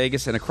sportsbooks in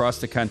Vegas and across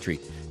the country.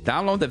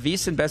 Download the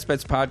VSiN Best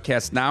Bets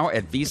podcast now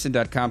at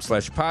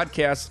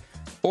vsin.com/podcasts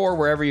or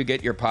wherever you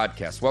get your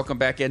podcasts. Welcome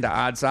back into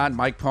Odds On.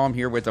 Mike Palm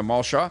here with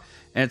Amal Shaw.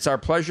 And it's our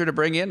pleasure to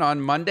bring in on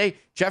Monday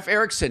Jeff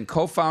Erickson,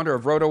 co-founder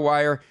of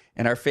RotoWire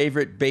and our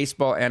favorite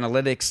baseball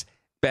analytics,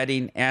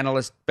 betting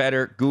analyst,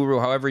 bettor, guru,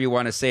 however you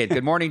want to say it.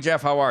 Good morning,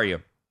 Jeff. How are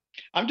you?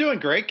 I'm doing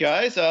great,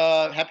 guys.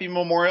 Happy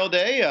Memorial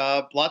Day.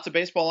 Lots of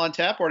baseball on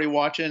tap. Already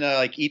watching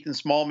like Ethan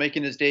Small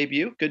making his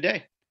debut. Good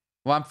day.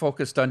 Well, I'm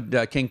focused on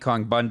King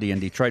Kong Bundy in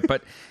Detroit.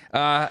 But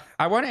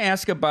I want to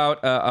ask about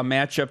a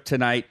matchup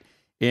tonight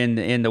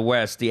in the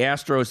West, the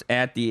Astros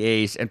at the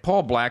A's, and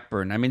Paul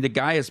Blackburn. I mean, the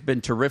guy has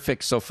been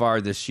terrific so far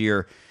this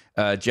year,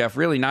 Jeff.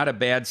 Really not a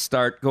bad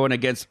start going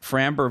against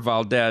Framber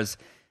Valdez.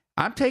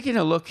 I'm taking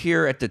a look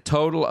here at the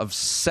total of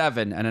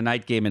 7 in a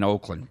night game in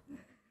Oakland.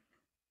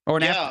 Or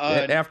an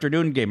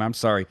afternoon game, I'm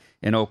sorry,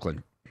 in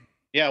Oakland.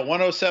 Yeah,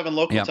 107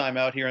 local time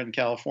out here in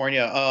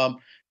California.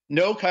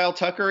 No Kyle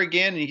Tucker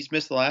again, and he's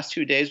missed the last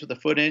 2 days with a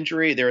foot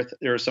injury. There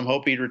was some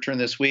hope he'd return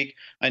this week.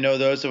 I know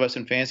those of us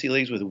in fantasy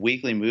leagues with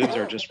weekly moves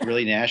are just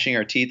really gnashing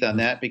our teeth on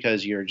that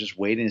because you're just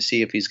waiting to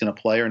see if he's going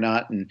to play or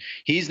not. And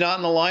he's not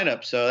in the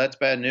lineup, so that's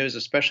bad news,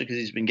 especially because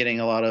he's been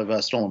getting a lot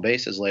of stolen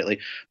bases lately.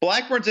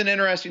 Blackburn's an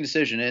interesting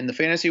decision. In the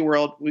fantasy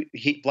world,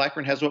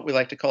 Blackburn has what we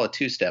like to call a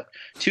two-step.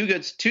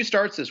 Two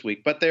starts this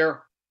week, but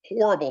they're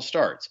horrible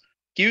starts.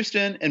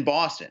 Houston and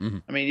Boston. Mm-hmm.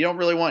 I mean, you don't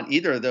really want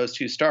either of those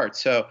two starts.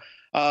 So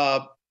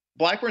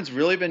Blackburn's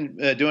really been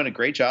doing a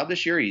great job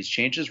this year. He's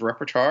changed his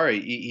repertoire.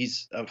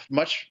 He's a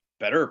much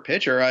better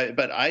pitcher,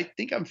 but I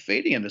think I'm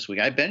fading him this week.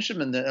 I benched him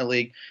in the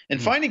league,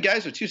 and finding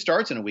guys with two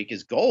starts in a week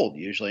is gold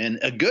usually, and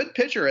a good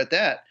pitcher at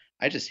that.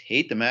 I just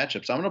hate the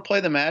matchups. I'm going to play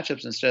the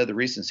matchups instead of the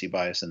recency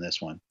bias in this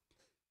one.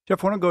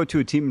 Jeff, I want to go to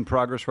a team in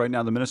progress right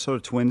now. The Minnesota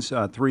Twins,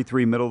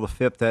 3-3, middle of the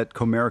fifth at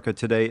Comerica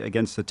today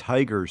against the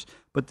Tigers.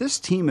 But this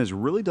team has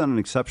really done an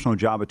exceptional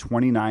job at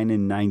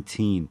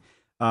 29-19.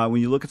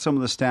 When you look at some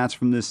of the stats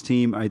from this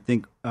team, I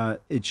think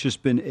it's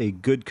just been a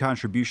good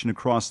contribution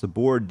across the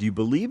board. Do you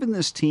believe in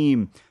this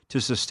team to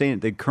sustain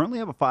it? They currently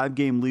have a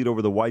 5-game lead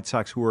over the White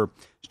Sox, who are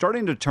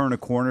starting to turn a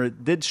corner.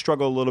 It did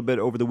struggle a little bit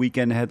over the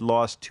weekend, had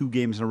lost 2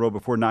 games in a row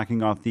before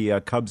knocking off the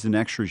Cubs in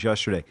extras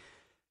yesterday.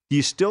 Do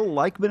you still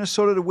like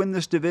Minnesota to win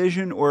this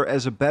division, or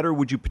as a bettor,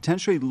 would you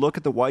potentially look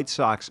at the White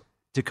Sox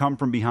to come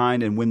from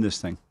behind and win this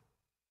thing?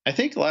 I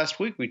think last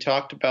week we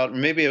talked about,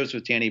 maybe it was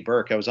with Danny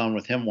Burke. I was on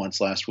with him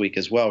once last week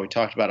as well. We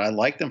talked about I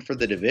like them for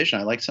the division.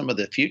 I like some of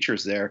the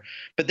futures there.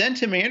 But then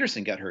Tim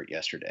Anderson got hurt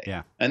yesterday.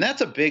 Yeah. And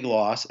that's a big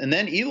loss. And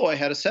then Eloy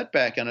had a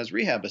setback on his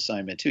rehab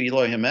assignment too,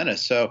 Eloy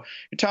Jimenez. So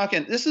you're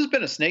talking, this has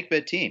been a snake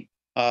bit team.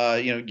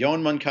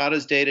 Yoan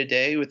Moncada's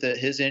day-to-day with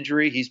his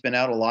injury. He's been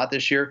out a lot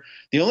this year.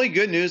 The only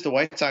good news the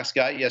White Sox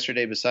got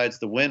yesterday besides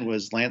the win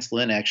was Lance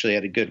Lynn actually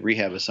had a good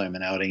rehab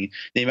assignment outing.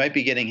 They might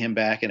be getting him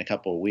back in a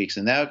couple of weeks,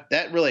 and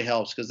that really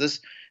helps because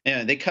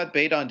they cut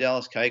bait on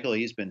Dallas Keuchel.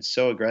 He's been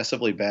so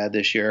aggressively bad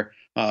this year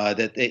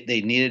that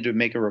they needed to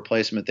make a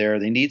replacement there.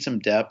 They need some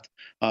depth.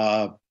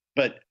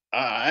 But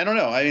I don't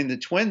know. I mean, the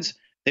Twins,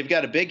 they've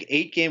got a big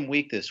 8-game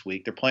week this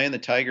week. They're playing the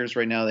Tigers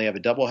right now. They have a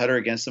doubleheader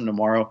against them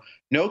tomorrow.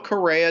 No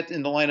Correa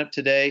in the lineup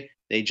today.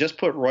 They just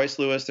put Royce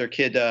Lewis, their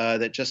kid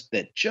that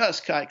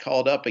just got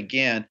called up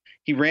again.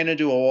 He ran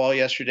into a wall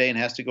yesterday and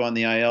has to go on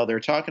the IL. They're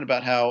talking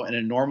about how in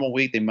a normal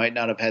week they might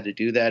not have had to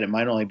do that. It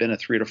might only have been a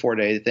 3 to 4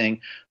 day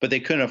thing, but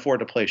they couldn't afford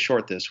to play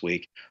short this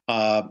week.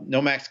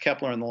 No Max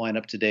Kepler in the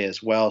lineup today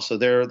as well. So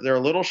they're a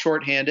little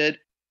shorthanded.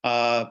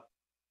 Mike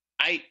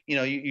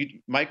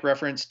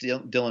referenced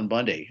Dylan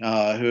Bundy,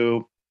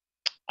 who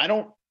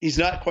he's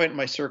not quite in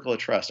my circle of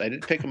trust. I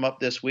did pick him up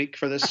this week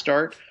for this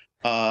start,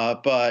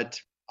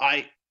 but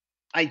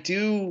I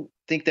do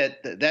think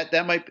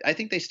that might. I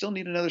think they still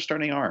need another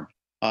starting arm.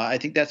 I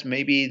think that's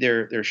maybe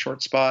their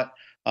short spot.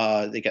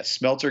 They got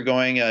Smeltzer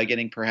going,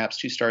 getting perhaps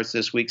 2 starts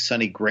this week.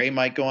 Sonny Gray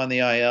might go on the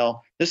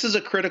IL. This is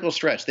a critical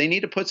stretch. They need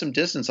to put some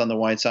distance on the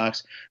White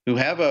Sox, who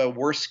have a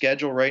worse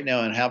schedule right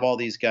now and have all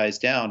these guys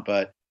down,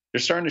 but they're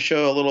starting to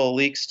show a little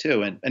leaks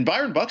too. And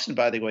Byron Buxton,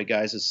 by the way,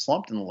 guys, has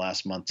slumped in the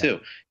last month too.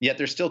 Yet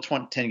they're still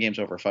 10 games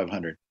over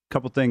 500.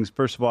 Couple things.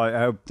 First of all,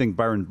 I think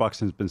Byron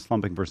Buxton's been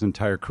slumping for his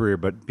entire career,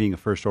 but being a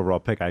first overall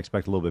pick, I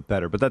expect a little bit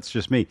better. But that's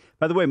just me.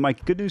 By the way,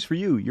 Mike, good news for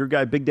you. Your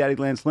guy, Big Daddy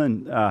Lance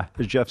Lynn,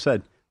 as Jeff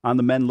said, on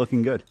the men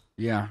looking good.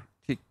 Yeah.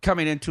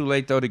 Coming in too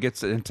late, though, to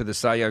get into the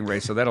Cy Young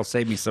race, so that'll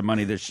save me some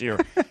money this year.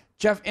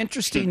 Jeff,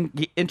 interesting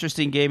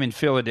game in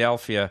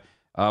Philadelphia.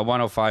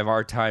 105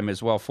 our time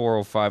as well,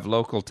 405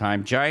 local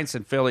time. Giants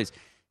and Phillies.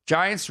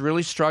 Giants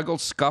really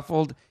struggled,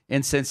 scuffled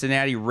in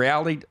Cincinnati,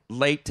 rallied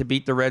late to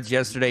beat the Reds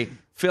yesterday.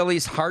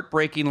 Phillies,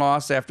 heartbreaking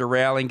loss after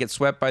rallying, get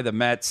swept by the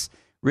Mets.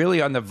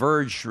 Really on the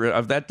verge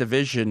of that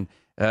division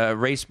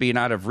race being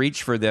out of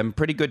reach for them.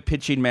 Pretty good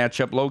pitching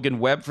matchup. Logan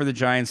Webb for the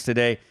Giants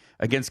today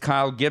against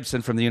Kyle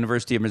Gibson from the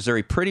University of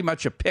Missouri. Pretty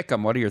much a pick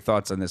 'em. What are your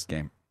thoughts on this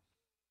game?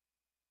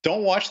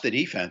 Don't watch the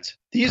defense.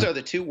 These are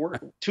the two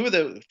of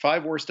the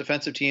 5 worst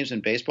defensive teams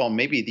in baseball,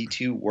 maybe the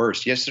 2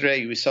 worst.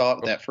 Yesterday, we saw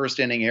that first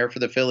inning air for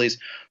the Phillies.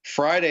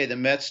 Friday, the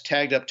Mets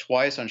tagged up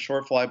twice on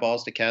short fly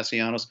balls to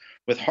Castellanos,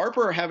 with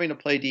Harper having to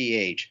play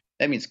DH.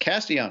 That means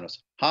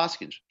Castellanos,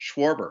 Hoskins,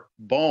 Schwarber,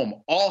 Bohm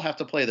all have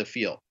to play the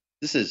field.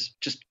 This is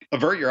just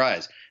avert your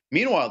eyes.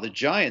 Meanwhile, the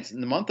Giants in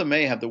the month of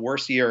May have the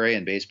worst ERA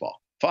in baseball.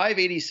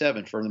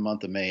 5.87 for the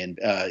month of May in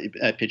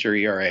pitcher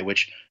ERA,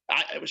 which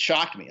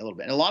shocked me a little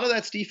bit. And a lot of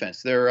that's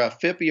defense. Their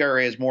FIP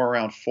ERA is more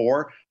around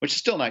 4, which is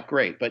still not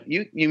great. But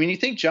when you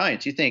think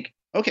Giants, you think,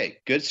 okay,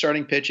 good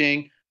starting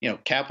pitching.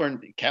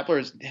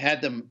 Kepler's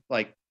had them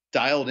like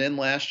dialed in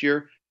last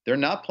year. They're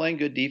not playing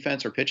good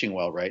defense or pitching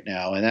well right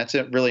now, and that's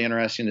really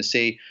interesting to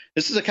see.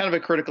 This is a kind of a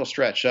critical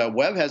stretch.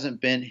 Webb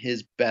hasn't been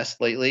his best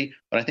lately,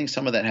 but I think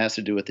some of that has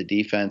to do with the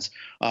defense.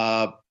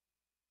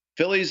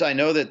 Phillies, I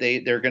know that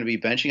they're going to be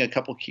benching a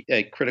couple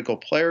critical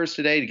players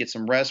today to get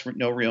some rest.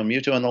 No Real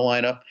Muto in the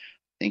lineup.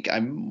 I think I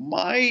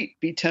might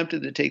be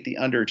tempted to take the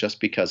under just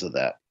because of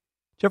that.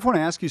 Jeff, I want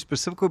to ask you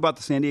specifically about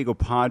the San Diego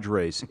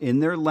Padres. In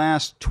their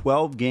last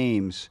 12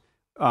 games,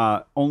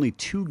 only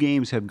 2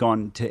 games have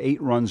gone to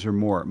 8 runs or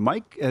more.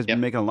 Mike has been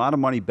making a lot of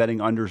money betting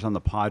unders on the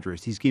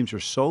Padres. These games are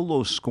so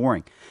low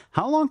scoring.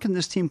 How long can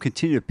this team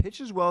continue to pitch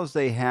as well as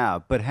they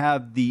have, but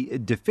have the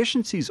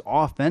deficiencies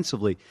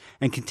offensively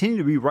and continue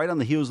to be right on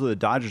the heels of the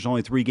Dodgers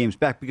only 3 games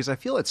back? Because I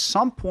feel at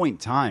some point in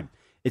time,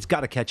 it's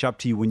got to catch up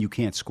to you when you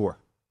can't score.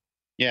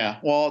 Yeah,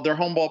 well, their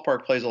home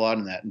ballpark plays a lot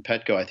in that. In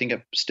Petco, I think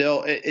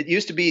it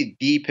used to be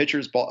the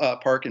pitcher's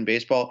park in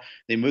baseball.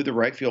 They moved the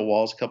right field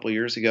walls a couple of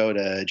years ago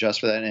to adjust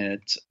for that, and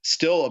it's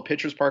still a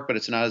pitcher's park, but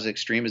it's not as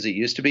extreme as it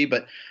used to be.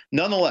 But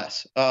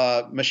nonetheless,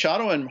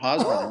 Machado and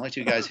Hosmer are the only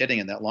 2 guys hitting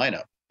in that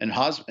lineup, and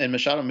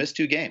Machado missed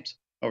 2 games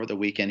over the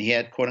weekend. He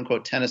had quote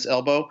unquote tennis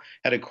elbow,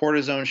 had a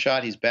cortisone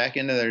shot. He's back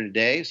into there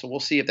today, so we'll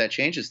see if that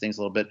changes things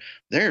a little bit.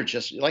 They're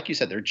just, like you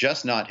said, they're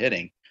just not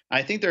hitting.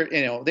 I think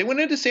they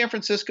went into San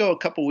Francisco a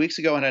couple weeks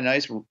ago and had a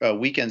nice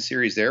weekend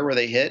series there where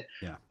they hit,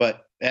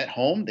 but at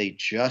home they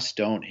just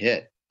don't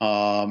hit.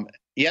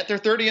 Yet they're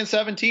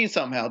 30-17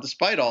 somehow,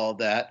 despite all of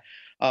that.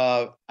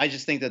 I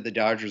just think that the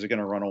Dodgers are going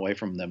to run away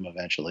from them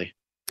eventually.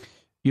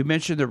 You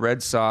mentioned the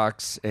Red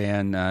Sox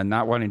and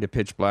not wanting to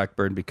pitch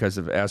Blackburn because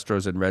of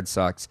Astros and Red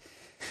Sox.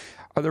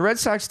 Are the Red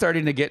Sox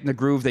starting to get in the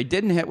groove? They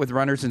didn't hit with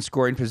runners in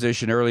scoring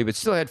position early, but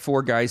still had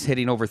 4 guys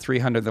hitting over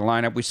 300 in the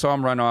lineup. We saw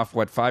them run off,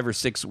 5 or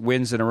 6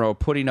 wins in a row,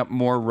 putting up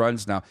more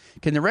runs now.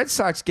 Can the Red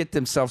Sox get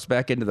themselves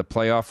back into the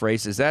playoff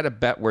race? Is that a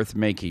bet worth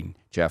making,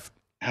 Jeff?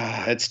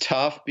 It's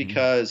tough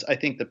because I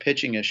think the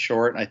pitching is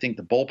short. I think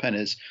the bullpen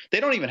is – they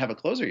don't even have a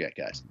closer yet,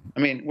 guys. I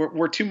mean,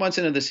 we're 2 months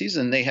into the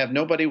season. They have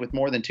nobody with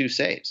more than 2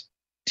 saves.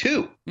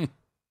 2. I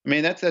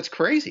mean, that's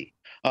crazy.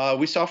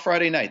 We saw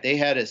Friday night. They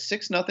had a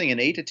 6-0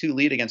 and 8-2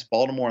 lead against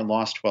Baltimore and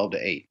lost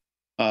 12-8.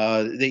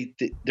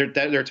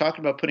 They're talking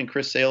about putting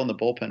Chris Sale in the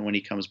bullpen when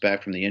he comes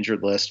back from the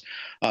injured list.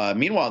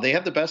 Meanwhile, they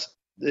have the best.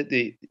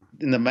 In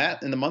the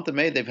month of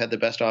May, they've had the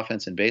best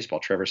offense in baseball.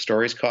 Trevor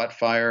Story's caught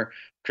fire.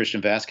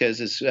 Christian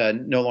Vasquez is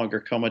no longer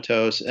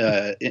comatose.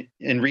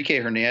 Enrique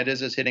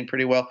Hernandez is hitting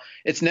pretty well.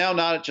 It's now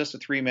not just a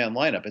 3-man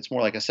lineup; it's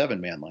more like a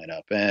 7-man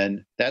lineup.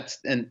 And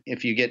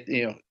if you get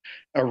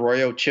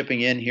Arroyo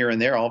chipping in here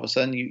and there, all of a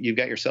sudden you've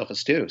got yourself a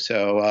stew.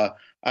 So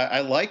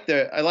I like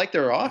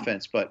their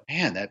offense, but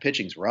man, that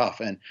pitching's rough.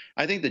 And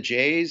I think the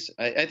Jays,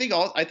 I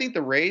think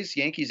the Rays,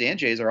 Yankees, and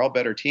Jays are all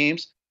better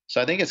teams. So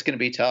I think it's going to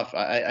be tough.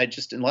 I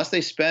just, unless they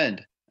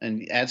spend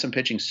and add some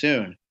pitching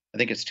soon, I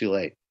think it's too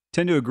late.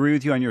 Tend to agree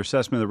with you on your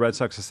assessment of the Red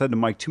Sox. I said to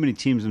Mike, too many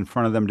teams in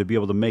front of them to be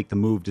able to make the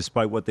move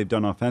despite what they've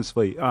done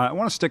offensively. I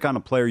want to stick on a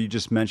player you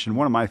just mentioned,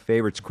 one of my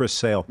favorites, Chris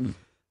Sale.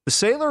 The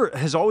Sailor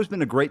has always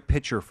been a great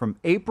pitcher from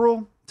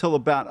April till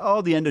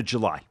about, the end of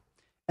July.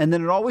 And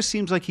then it always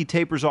seems like he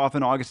tapers off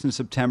in August and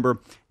September.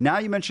 Now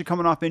you mentioned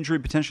coming off injury,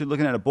 potentially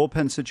looking at a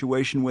bullpen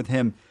situation with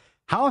him.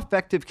 How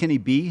effective can he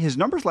be? His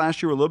numbers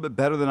last year were a little bit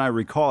better than I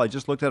recall. I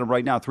just looked at him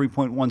right now,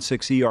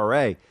 3.16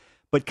 ERA.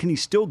 But can he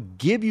still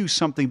give you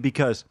something?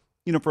 Because,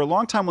 for a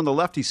long time when the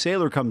lefty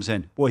Sailor comes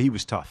in, boy, he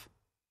was tough.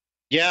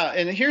 Yeah,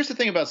 and here's the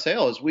thing about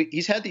Sale is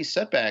he's had these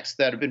setbacks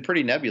that have been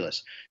pretty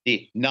nebulous.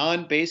 The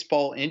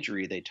non-baseball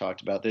injury they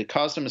talked about that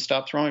caused him to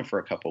stop throwing for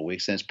a couple of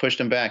weeks, and it's pushed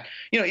him back.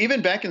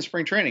 Even back in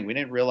spring training, we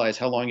didn't realize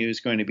how long he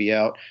was going to be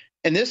out.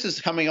 And this is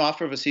coming off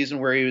of a season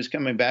where he was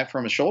coming back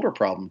from a shoulder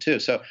problem, too.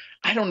 So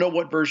I don't know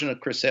what version of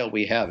Chris Sale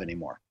we have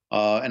anymore.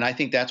 And I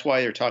think that's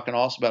why they're talking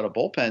also about a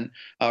bullpen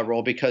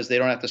role, because they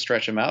don't have to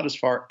stretch him out as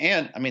far.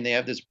 And, they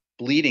have this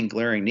bleeding,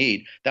 glaring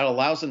need that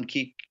allows them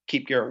to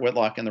keep Garrett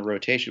Whitlock in the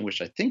rotation,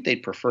 which I think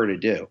they'd prefer to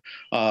do.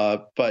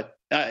 I'd like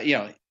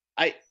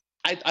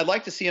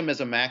to see him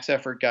as a max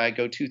effort guy,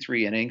 go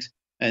 2-3 innings.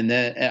 And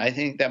then I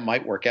think that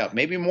might work out.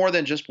 Maybe more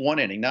than just one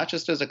inning, not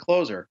just as a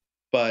closer,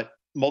 but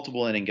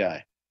multiple inning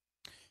guy.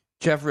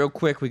 Jeff, real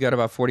quick, we got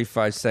about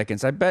 45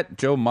 seconds. I bet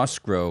Joe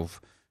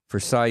Musgrove for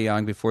Cy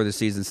Young before the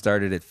season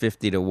started at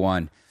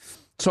 50-1.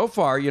 So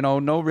far,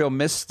 no real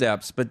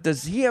missteps, but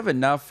does he have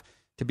enough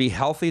to be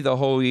healthy the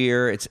whole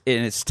year?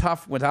 It's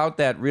tough without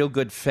that real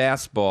good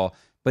fastball,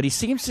 but he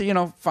seems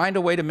to, find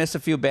a way to miss a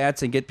few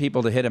bats and get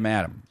people to hit him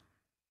at him.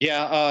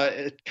 Yeah,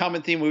 a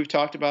common theme we've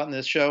talked about in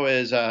this show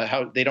is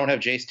how they don't have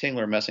Jace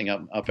Tingler messing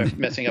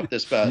up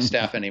this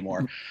staff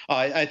anymore.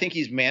 I think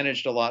he's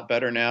managed a lot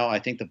better now. I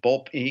think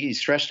he's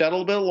stretched out a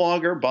little bit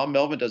longer. Bob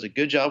Melvin does a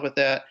good job with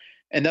that,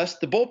 and thus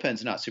the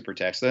bullpen's not super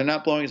taxed. They're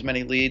not blowing as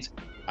many leads.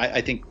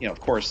 I think of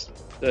course,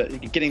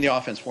 getting the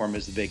offense for him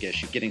is the big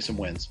issue. Getting some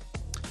wins.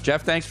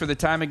 Jeff, thanks for the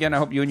time again. I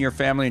hope you and your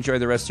family enjoy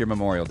the rest of your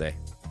Memorial Day.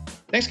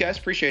 Thanks, guys.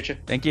 Appreciate you.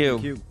 Thank you.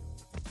 Thank you.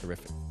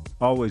 Terrific.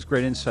 Always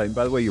great insight. And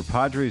by the way, your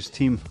Padres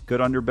team, good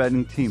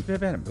underbetting team.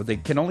 But they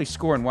can only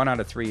score in 1 out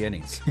of 3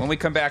 innings. When we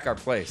come back, our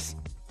place.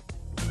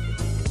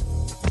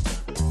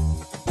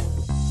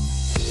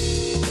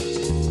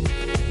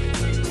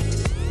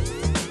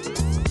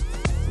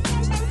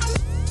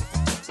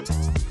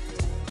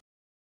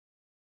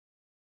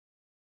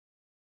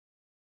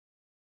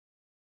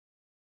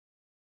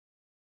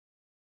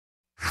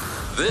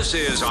 This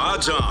is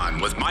Odds On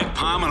with Mike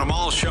Palm and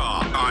Amal Shaw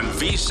on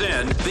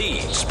VSiN,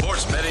 the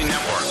Sports Betting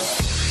Network.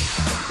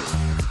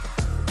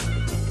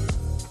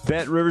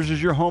 BetRivers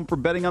is your home for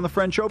betting on the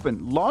French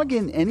Open. Log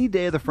in any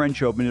day of the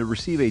French Open to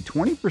receive a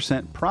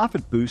 20%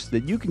 profit boost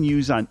that you can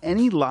use on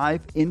any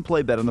live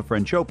in-play bet on the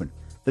French Open.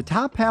 The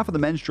top half of the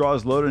men's draw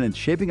is loaded and it's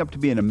shaping up to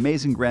be an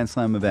amazing Grand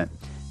Slam event.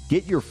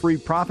 Get your free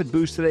profit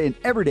boost today and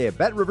every day at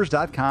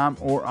BetRivers.com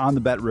or on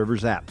the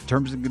BetRivers app.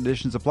 Terms and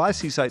conditions apply.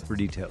 See site for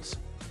details.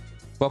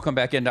 Welcome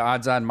back into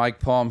Odds On. Mike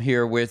Palm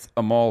here with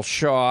Amal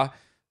Shaw,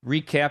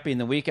 recapping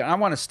the weekend. I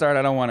want to start.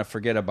 I don't want to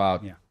forget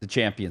about the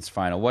Champions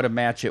Final. What a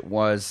match it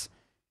was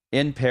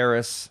in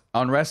Paris.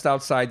 Unrest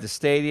outside the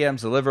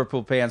stadiums. The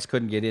Liverpool fans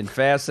couldn't get in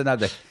fast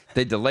enough.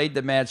 They delayed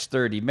the match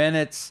 30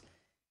 minutes.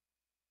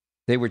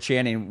 They were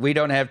chanting, "We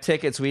don't have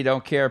tickets. We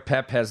don't care.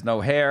 Pep has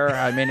no hair."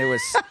 I mean, it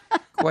was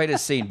quite a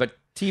scene. But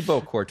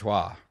Thibaut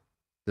Courtois,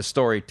 the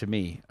story to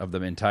me of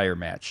the entire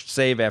match.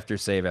 Save after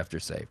save after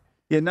save.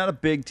 Yeah, not a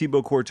big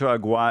Thibaut Courtois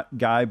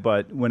guy,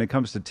 but when it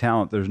comes to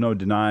talent, there's no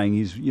denying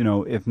he's,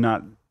 if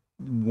not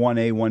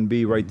 1A,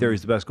 1B right there,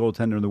 he's the best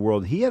goaltender in the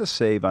world. He had a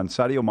save on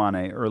Sadio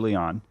Mane early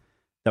on.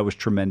 That was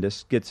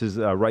tremendous. Gets his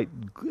right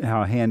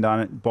hand on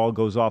it. Ball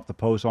goes off the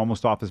post,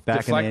 almost off his back.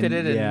 Deflected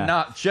it and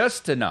not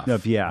just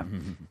enough. Yeah.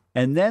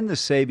 And then the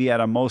save he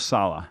had on Mo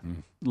Salah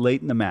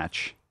late in the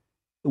match.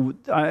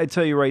 I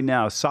tell you right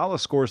now, Salah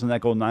scores on that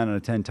goal 9 out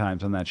of 10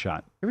 times on that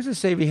shot. There was a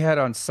save he had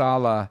on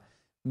Salah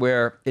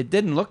where it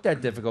didn't look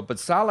that difficult, but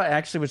Salah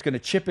actually was going to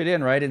chip it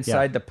in right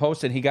inside the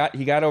post, and he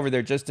got over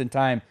there just in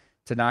time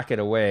to knock it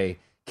away.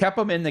 Kept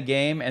him in the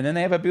game, and then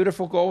they have a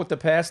beautiful goal with the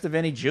pass to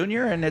Vinny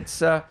Jr., and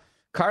it's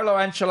Carlo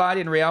Ancelotti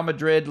and Real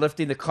Madrid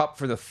lifting the cup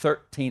for the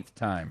 13th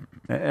time.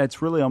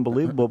 It's really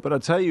unbelievable. But I'll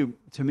tell you,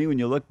 to me, when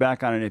you look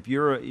back on it, if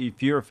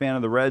you're a fan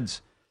of the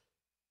Reds,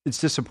 it's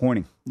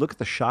disappointing. Look at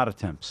the shot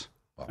attempts.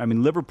 I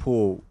mean,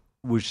 Liverpool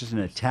was just in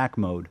attack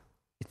mode.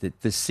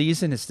 The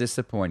season is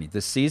disappointing.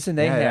 The season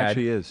they had, it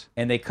actually is.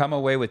 And they come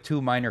away with 2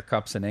 minor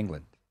cups in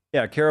England.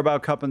 Yeah, Carabao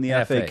Cup and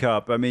the FA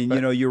Cup. I mean,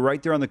 you're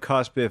right there on the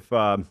cusp. If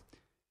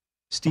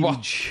Stevie,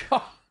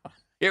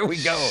 here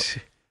we go.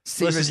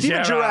 Steven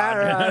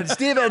Gerrard.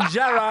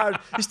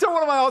 He's still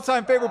one of my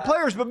all-time favorite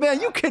players, but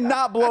man, you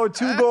cannot blow a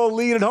 2-goal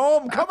lead at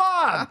home. Come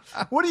on,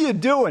 what are you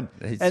doing?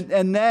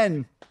 And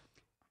then,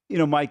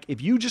 Mike,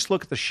 if you just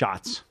look at the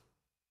shots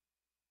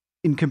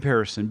in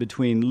comparison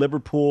between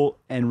Liverpool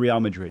and Real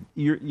Madrid,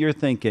 you're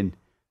thinking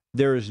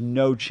there is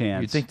no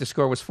chance. You think the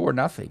score was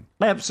 4-0?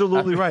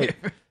 Absolutely right.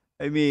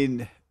 I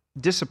mean,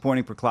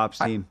 disappointing for Klopp's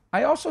team.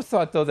 I also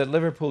thought, though, that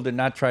Liverpool did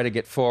not try to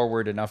get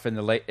forward enough in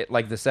the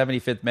the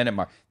 75th minute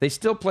mark. They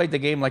still played the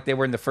game like they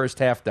were in the first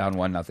half down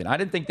 1-0. I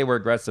didn't think they were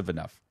aggressive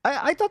enough.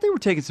 I thought they were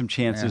taking some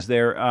chances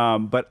there,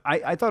 but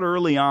I thought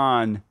early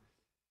on,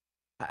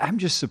 I'm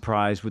just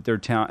surprised with their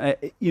talent.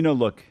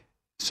 Look,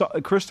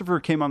 Christopher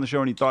came on the show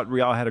and he thought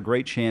Real had a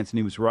great chance, and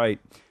he was right.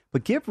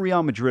 But give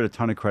Real Madrid a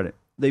ton of credit.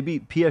 They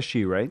beat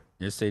PSG, right?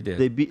 Yes, they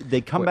did.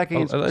 They come back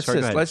against.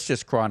 Let's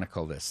just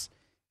chronicle this.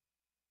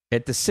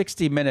 At the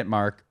 60-minute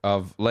mark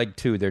of leg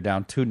 2, they're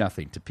down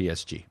 2-0 to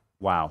PSG.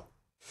 Wow.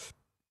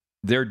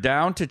 They're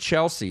down to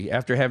Chelsea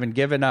after having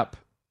given up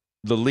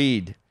the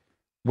lead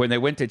when they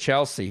went to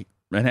Chelsea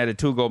and had a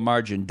 2-goal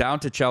margin, down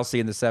to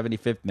Chelsea in the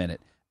 75th minute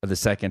of the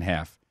second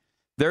half.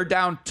 They're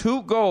down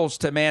 2 goals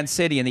to Man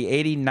City in the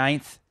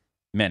 89th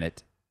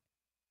minute,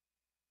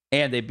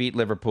 and they beat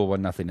Liverpool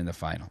 1-0 in the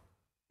final.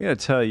 I got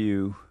to tell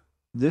you,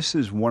 this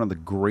is one of the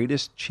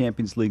greatest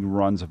Champions League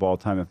runs of all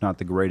time, if not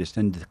the greatest.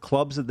 And the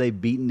clubs that they've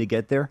beaten to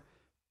get there,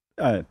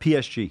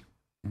 PSG,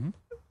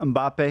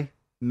 Mbappe,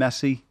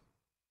 Messi,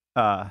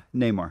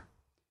 Neymar,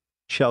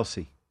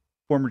 Chelsea,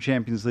 former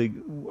Champions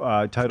League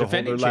title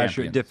holder last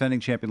year,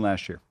 defending champion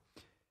last year.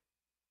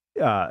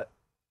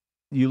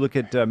 You look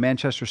at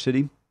Manchester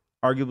City,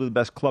 arguably the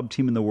best club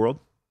team in the world.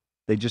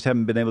 They just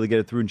haven't been able to get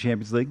it through in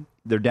Champions League.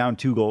 They're down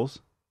 2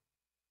 goals,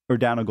 or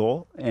down a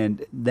goal,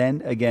 and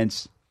then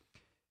against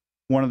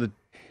one of the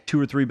 2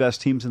 or 3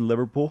 best teams in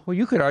Liverpool. Well,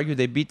 you could argue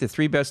they beat the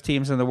 3 best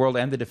teams in the world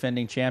and the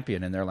defending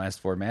champion in their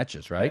last 4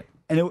 matches, right?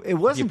 And it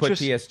wasn't you put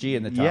just PSG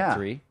in the top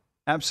 3.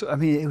 Absolutely. I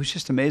mean, it was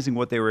just amazing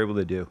what they were able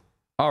to do.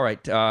 All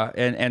right,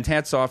 and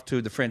hats off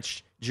to the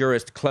French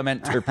jurist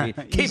Clement Turpin.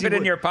 Keep it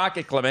in your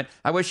pocket, Clement.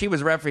 I wish he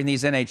was refereeing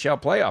these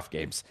NHL playoff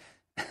games.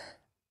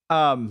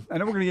 I know we're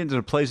going to get into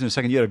the plays in a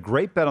second. You had a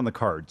great bet on the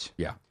cards.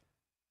 Yeah.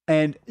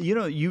 And,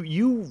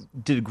 you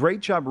did a great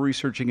job of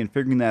researching and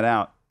figuring that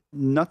out.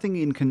 Nothing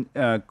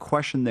in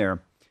question there.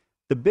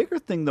 The bigger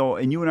thing, though,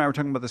 and you and I were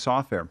talking about this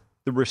off air,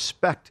 the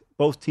respect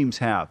both teams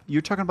have.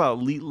 You're talking about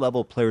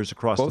elite-level players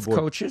across the board. Both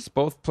coaches,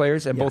 both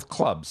players, and both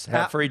clubs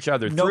have for each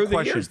other. Through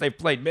the years, they've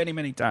played many,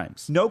 many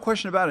times. No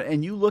question about it.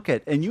 And you look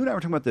at, and you and I were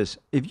talking about this,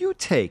 if you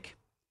take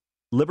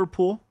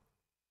Liverpool,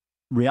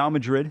 Real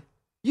Madrid,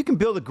 you can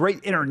build a great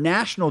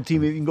international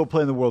team if you can go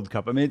play in the World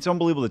Cup. I mean, it's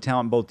unbelievable the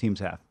talent both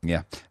teams have.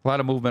 Yeah. A lot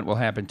of movement will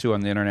happen, too,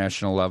 on the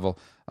international level.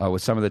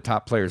 with some of the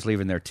top players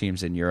leaving their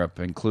teams in Europe,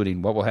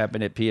 including what will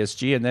happen at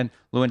PSG, and then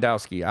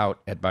Lewandowski out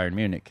at Bayern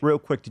Munich. Real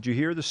quick, did you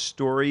hear the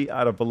story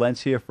out of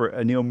Valencia for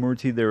Anil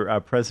Murti, their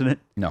president?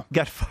 No.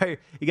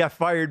 He got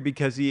fired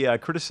because he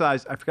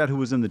criticized. I forgot who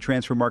was in the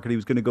transfer market. He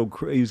was going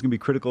to be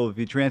critical if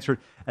he transferred,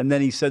 and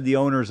then he said the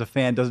owner, as a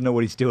fan, doesn't know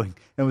what he's doing,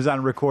 and was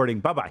on recording.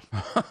 Bye bye.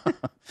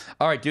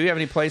 All right. Do you have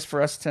any plays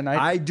for us tonight?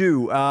 I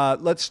do.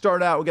 Let's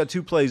start out. We got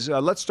 2 plays.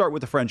 Let's start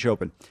with the French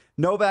Open.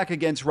 Novak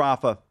against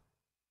Rafa.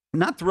 I'm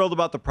not thrilled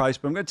about the price,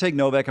 but I'm going to take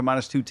Novak at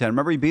minus 210.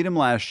 Remember, he beat him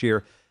last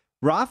year.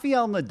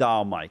 Rafael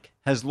Nadal, Mike,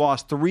 has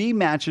lost 3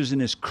 matches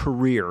in his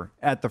career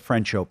at the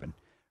French Open.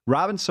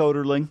 Robin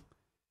Soderling,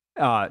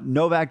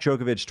 Novak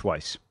Djokovic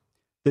twice.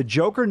 The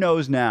Joker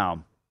knows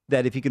now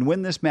that if he can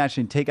win this match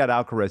and take out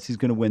Alcaraz, he's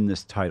going to win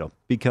this title.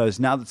 Because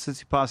now that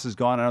Tsitsipas is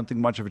gone, I don't think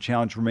much of a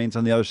challenge remains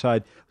on the other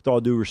side, with all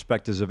due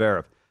respect to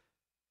Zverev.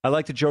 I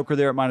like the Joker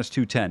there at minus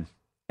 210.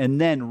 And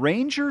then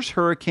Rangers,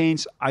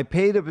 Hurricanes, I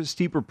paid a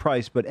steeper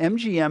price, but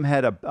MGM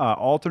had an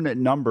alternate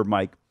number,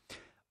 Mike,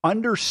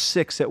 under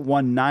 6 at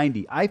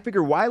 190. I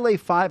figure why lay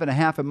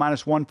 5.5 at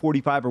minus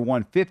 145 or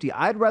 150?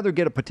 I'd rather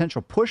get a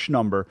potential push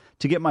number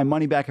to get my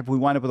money back if we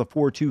wind up with a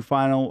 4-2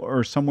 final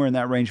or somewhere in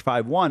that range,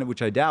 5-1,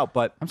 which I doubt.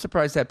 But I'm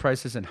surprised that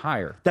price isn't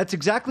higher. That's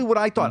exactly what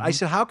I thought. I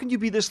said, how can you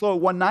be this low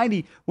at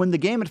 190 when the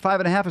game at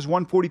 5.5 is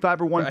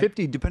 145 or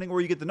 150, depending where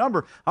you get the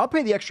number? I'll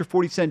pay the extra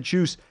 40-cent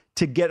juice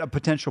to get a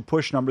potential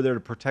push number there to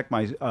protect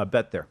my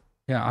bet there.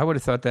 Yeah, I would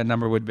have thought that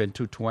number would have been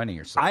 220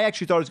 or so. I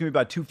actually thought it was going to be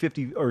about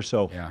 250 or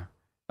so. Yeah.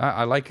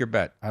 I like your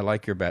bet.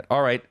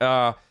 All right.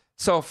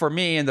 So for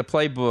me in the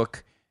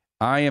playbook,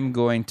 I am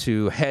going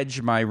to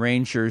hedge my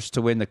Rangers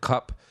to win the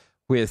Cup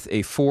with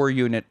a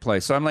 4-unit play.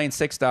 So I'm laying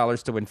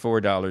 $6 to win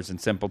 $4 in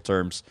simple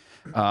terms.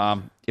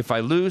 If I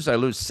lose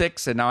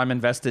 6, and now I'm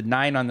invested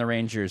 9 on the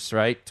Rangers,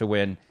 right, to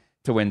win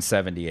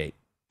 78.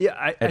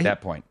 Yeah. At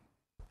that point.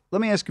 Let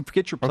me ask you,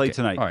 forget your play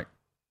tonight. All right.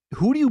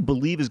 Who do you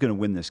believe is going to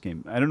win this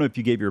game? I don't know if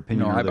you gave your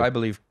opinion. No, I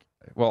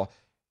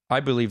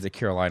believe that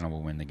Carolina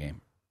will win the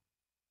game.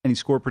 Any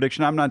score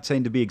prediction? I'm not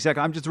saying to be exact.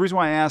 The reason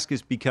why I ask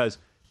is because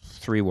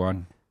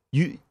 3-1.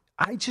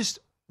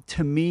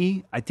 To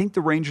me, I think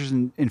the Rangers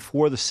in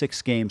 4 of the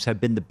 6 games have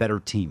been the better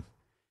team.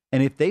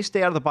 And if they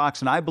stay out of the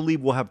box, and I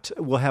believe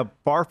we'll have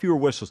far fewer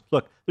whistles.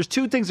 Look, there's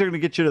 2 things that are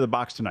going to get you to the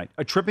box tonight.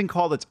 A tripping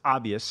call that's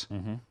obvious,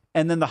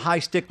 and then the high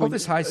stick. Oh,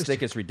 this high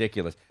stick is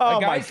ridiculous. A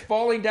guy's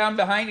falling down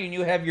behind you, and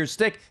you have your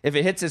stick. If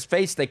it hits his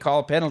face, they call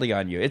a penalty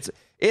on you.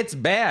 It's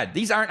bad.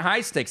 These aren't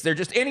high sticks. They're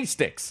just any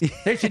sticks.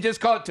 They should just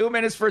call it 2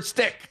 minutes for a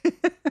stick.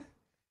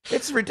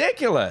 It's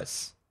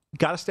ridiculous.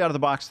 Got to stay out of the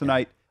box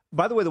tonight.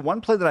 By the way, the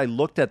one play that I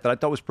looked at that I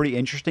thought was pretty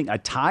interesting, a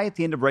tie at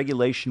the end of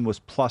regulation was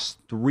plus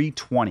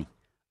 320.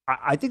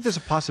 I think there's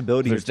a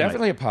possibility. There's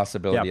definitely a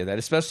possibility of that,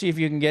 especially if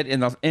you can get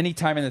any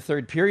time in the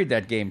third period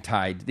that game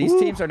tied. These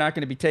teams are not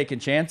going to be taking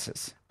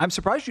chances. I'm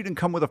surprised you didn't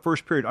come with a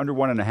first period under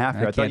 1.5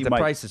 here. I thought the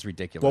price is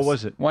ridiculous. What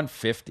was it?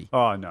 150.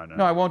 Oh no!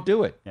 No, I won't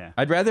do it. Yeah.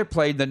 I'd rather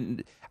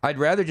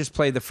just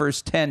play the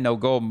first 10 no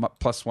go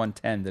plus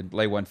 110 than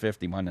lay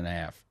 150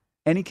 1.5.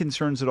 Any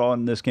concerns at all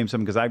in this game?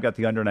 Because I've got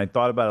the under, and I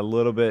thought about it a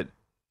little bit.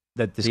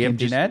 That this the game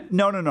empty net?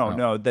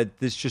 No. That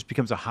this just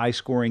becomes a high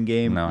scoring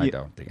game. No, I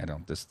don't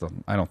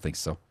think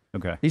so.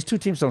 Okay. These 2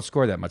 teams don't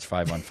score that much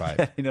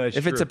 5-on-5.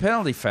 If it's a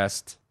penalty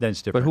fest, then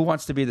it's different. But who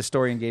wants to be the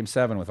story in Game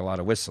 7 with a lot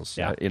of whistles?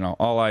 Yeah.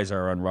 All eyes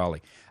are on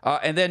Raleigh.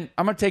 And then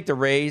I'm going to take the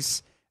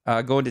Rays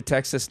going to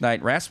Texas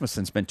tonight.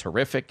 Rasmussen's been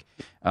terrific.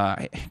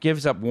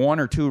 Gives up 1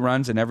 or 2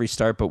 runs in every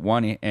start but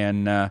 1.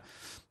 And,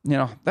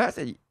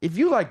 that if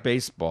you like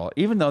baseball,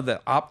 even though the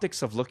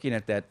optics of looking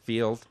at that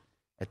field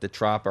at the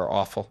Trop are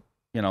awful,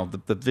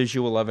 the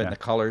visual of it and the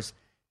colors,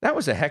 that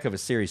was a heck of a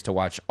series to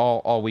watch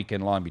all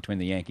weekend long between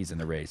the Yankees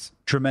and the Rays.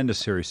 Tremendous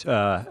series.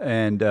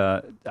 And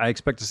I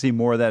expect to see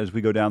more of that as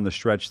we go down the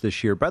stretch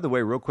this year. By the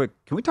way, real quick,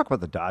 can we talk about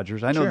the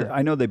Dodgers?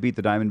 I know they beat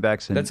the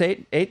Diamondbacks. That's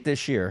 8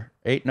 this year.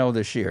 8-0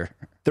 this year.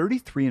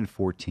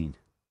 33-14.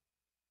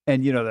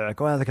 And, they're like,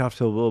 they got off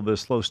to a little bit of a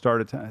slow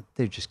start.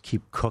 They just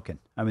keep cooking.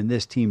 I mean,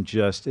 this team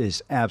just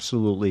is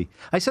absolutely...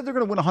 I said they're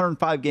going to win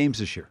 105 games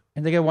this year.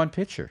 And they got 1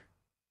 pitcher.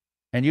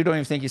 And you don't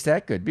even think he's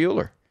that good,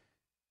 Buehler.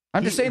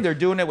 I'm just saying they're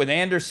doing it with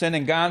Anderson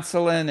and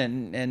Gonsolin,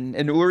 and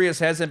Urias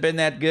hasn't been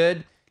that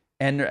good.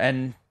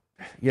 And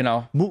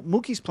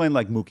Mookie's playing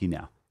like Mookie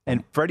now.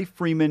 And Freddie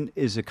Freeman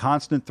is a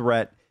constant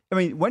threat. I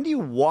mean, when do you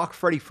walk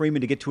Freddie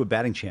Freeman to get to a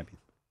batting champion?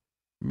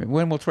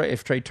 When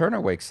if Trey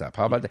Turner wakes up?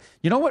 How about that?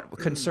 You know what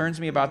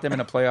concerns me about them in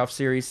a playoff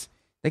series?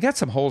 They got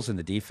some holes in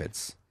the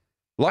defense.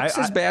 Lux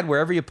is bad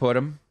wherever you put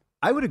him.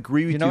 I would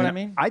agree with you. You know what I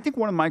mean? I think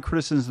one of my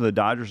criticisms of the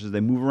Dodgers is they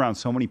move around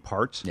so many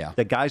parts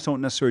that guys don't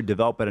necessarily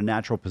develop at a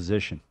natural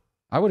position.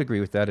 I would agree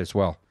with that as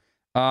well.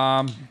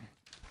 Want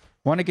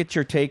to get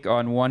your take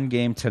on one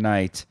game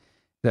tonight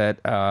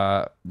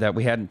that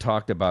we hadn't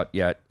talked about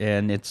yet,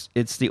 and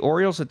it's the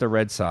Orioles at the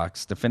Red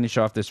Sox to finish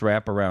off this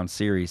wraparound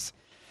series.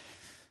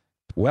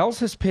 Wells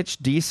has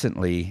pitched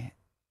decently,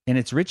 and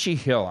it's Richie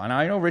Hill. And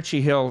I know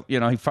Richie Hill,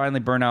 he finally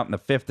burned out in the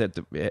fifth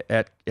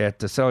at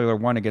the Cellular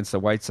One against the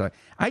White Sox.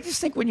 I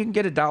just think when you can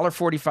get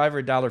 $1.45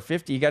 or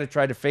 $1.50, you got to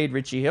try to fade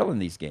Richie Hill in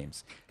these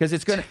games because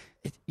it's going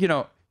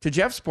to, to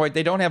Jeff's point,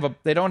 they don't have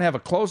a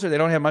closer, they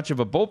don't have much of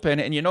a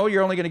bullpen, and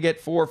you're only going to get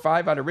 4 or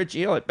 5 out of Richie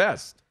Hill at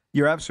best.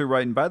 You're absolutely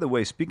right. And by the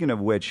way, speaking of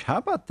which, how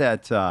about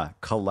that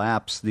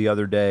collapse the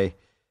other day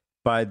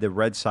by the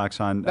Red Sox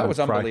on that was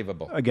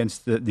unbelievable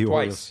against the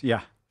Orioles?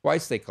 Yeah.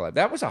 Twice they collapsed.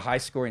 That was a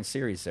high-scoring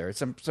series there.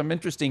 It's some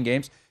interesting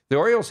games. The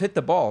Orioles hit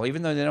the ball,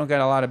 even though they don't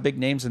got a lot of big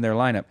names in their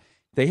lineup.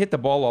 They hit the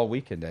ball all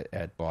weekend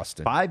at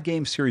Boston.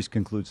 5-game series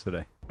concludes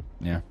today.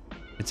 Yeah,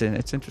 it's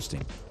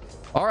interesting.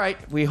 All right,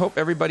 we hope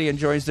everybody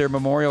enjoys their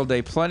Memorial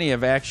Day. Plenty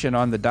of action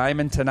on the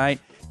diamond tonight,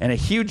 and a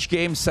huge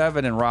Game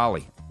 7 in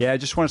Raleigh. Yeah, I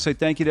just want to say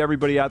thank you to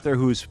everybody out there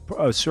who's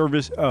served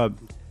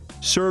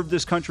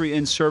this country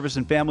in service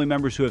and family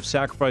members who have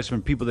sacrificed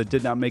from people that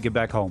did not make it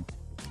back home.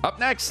 Up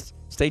next,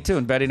 stay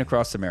tuned. Betting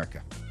Across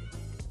America.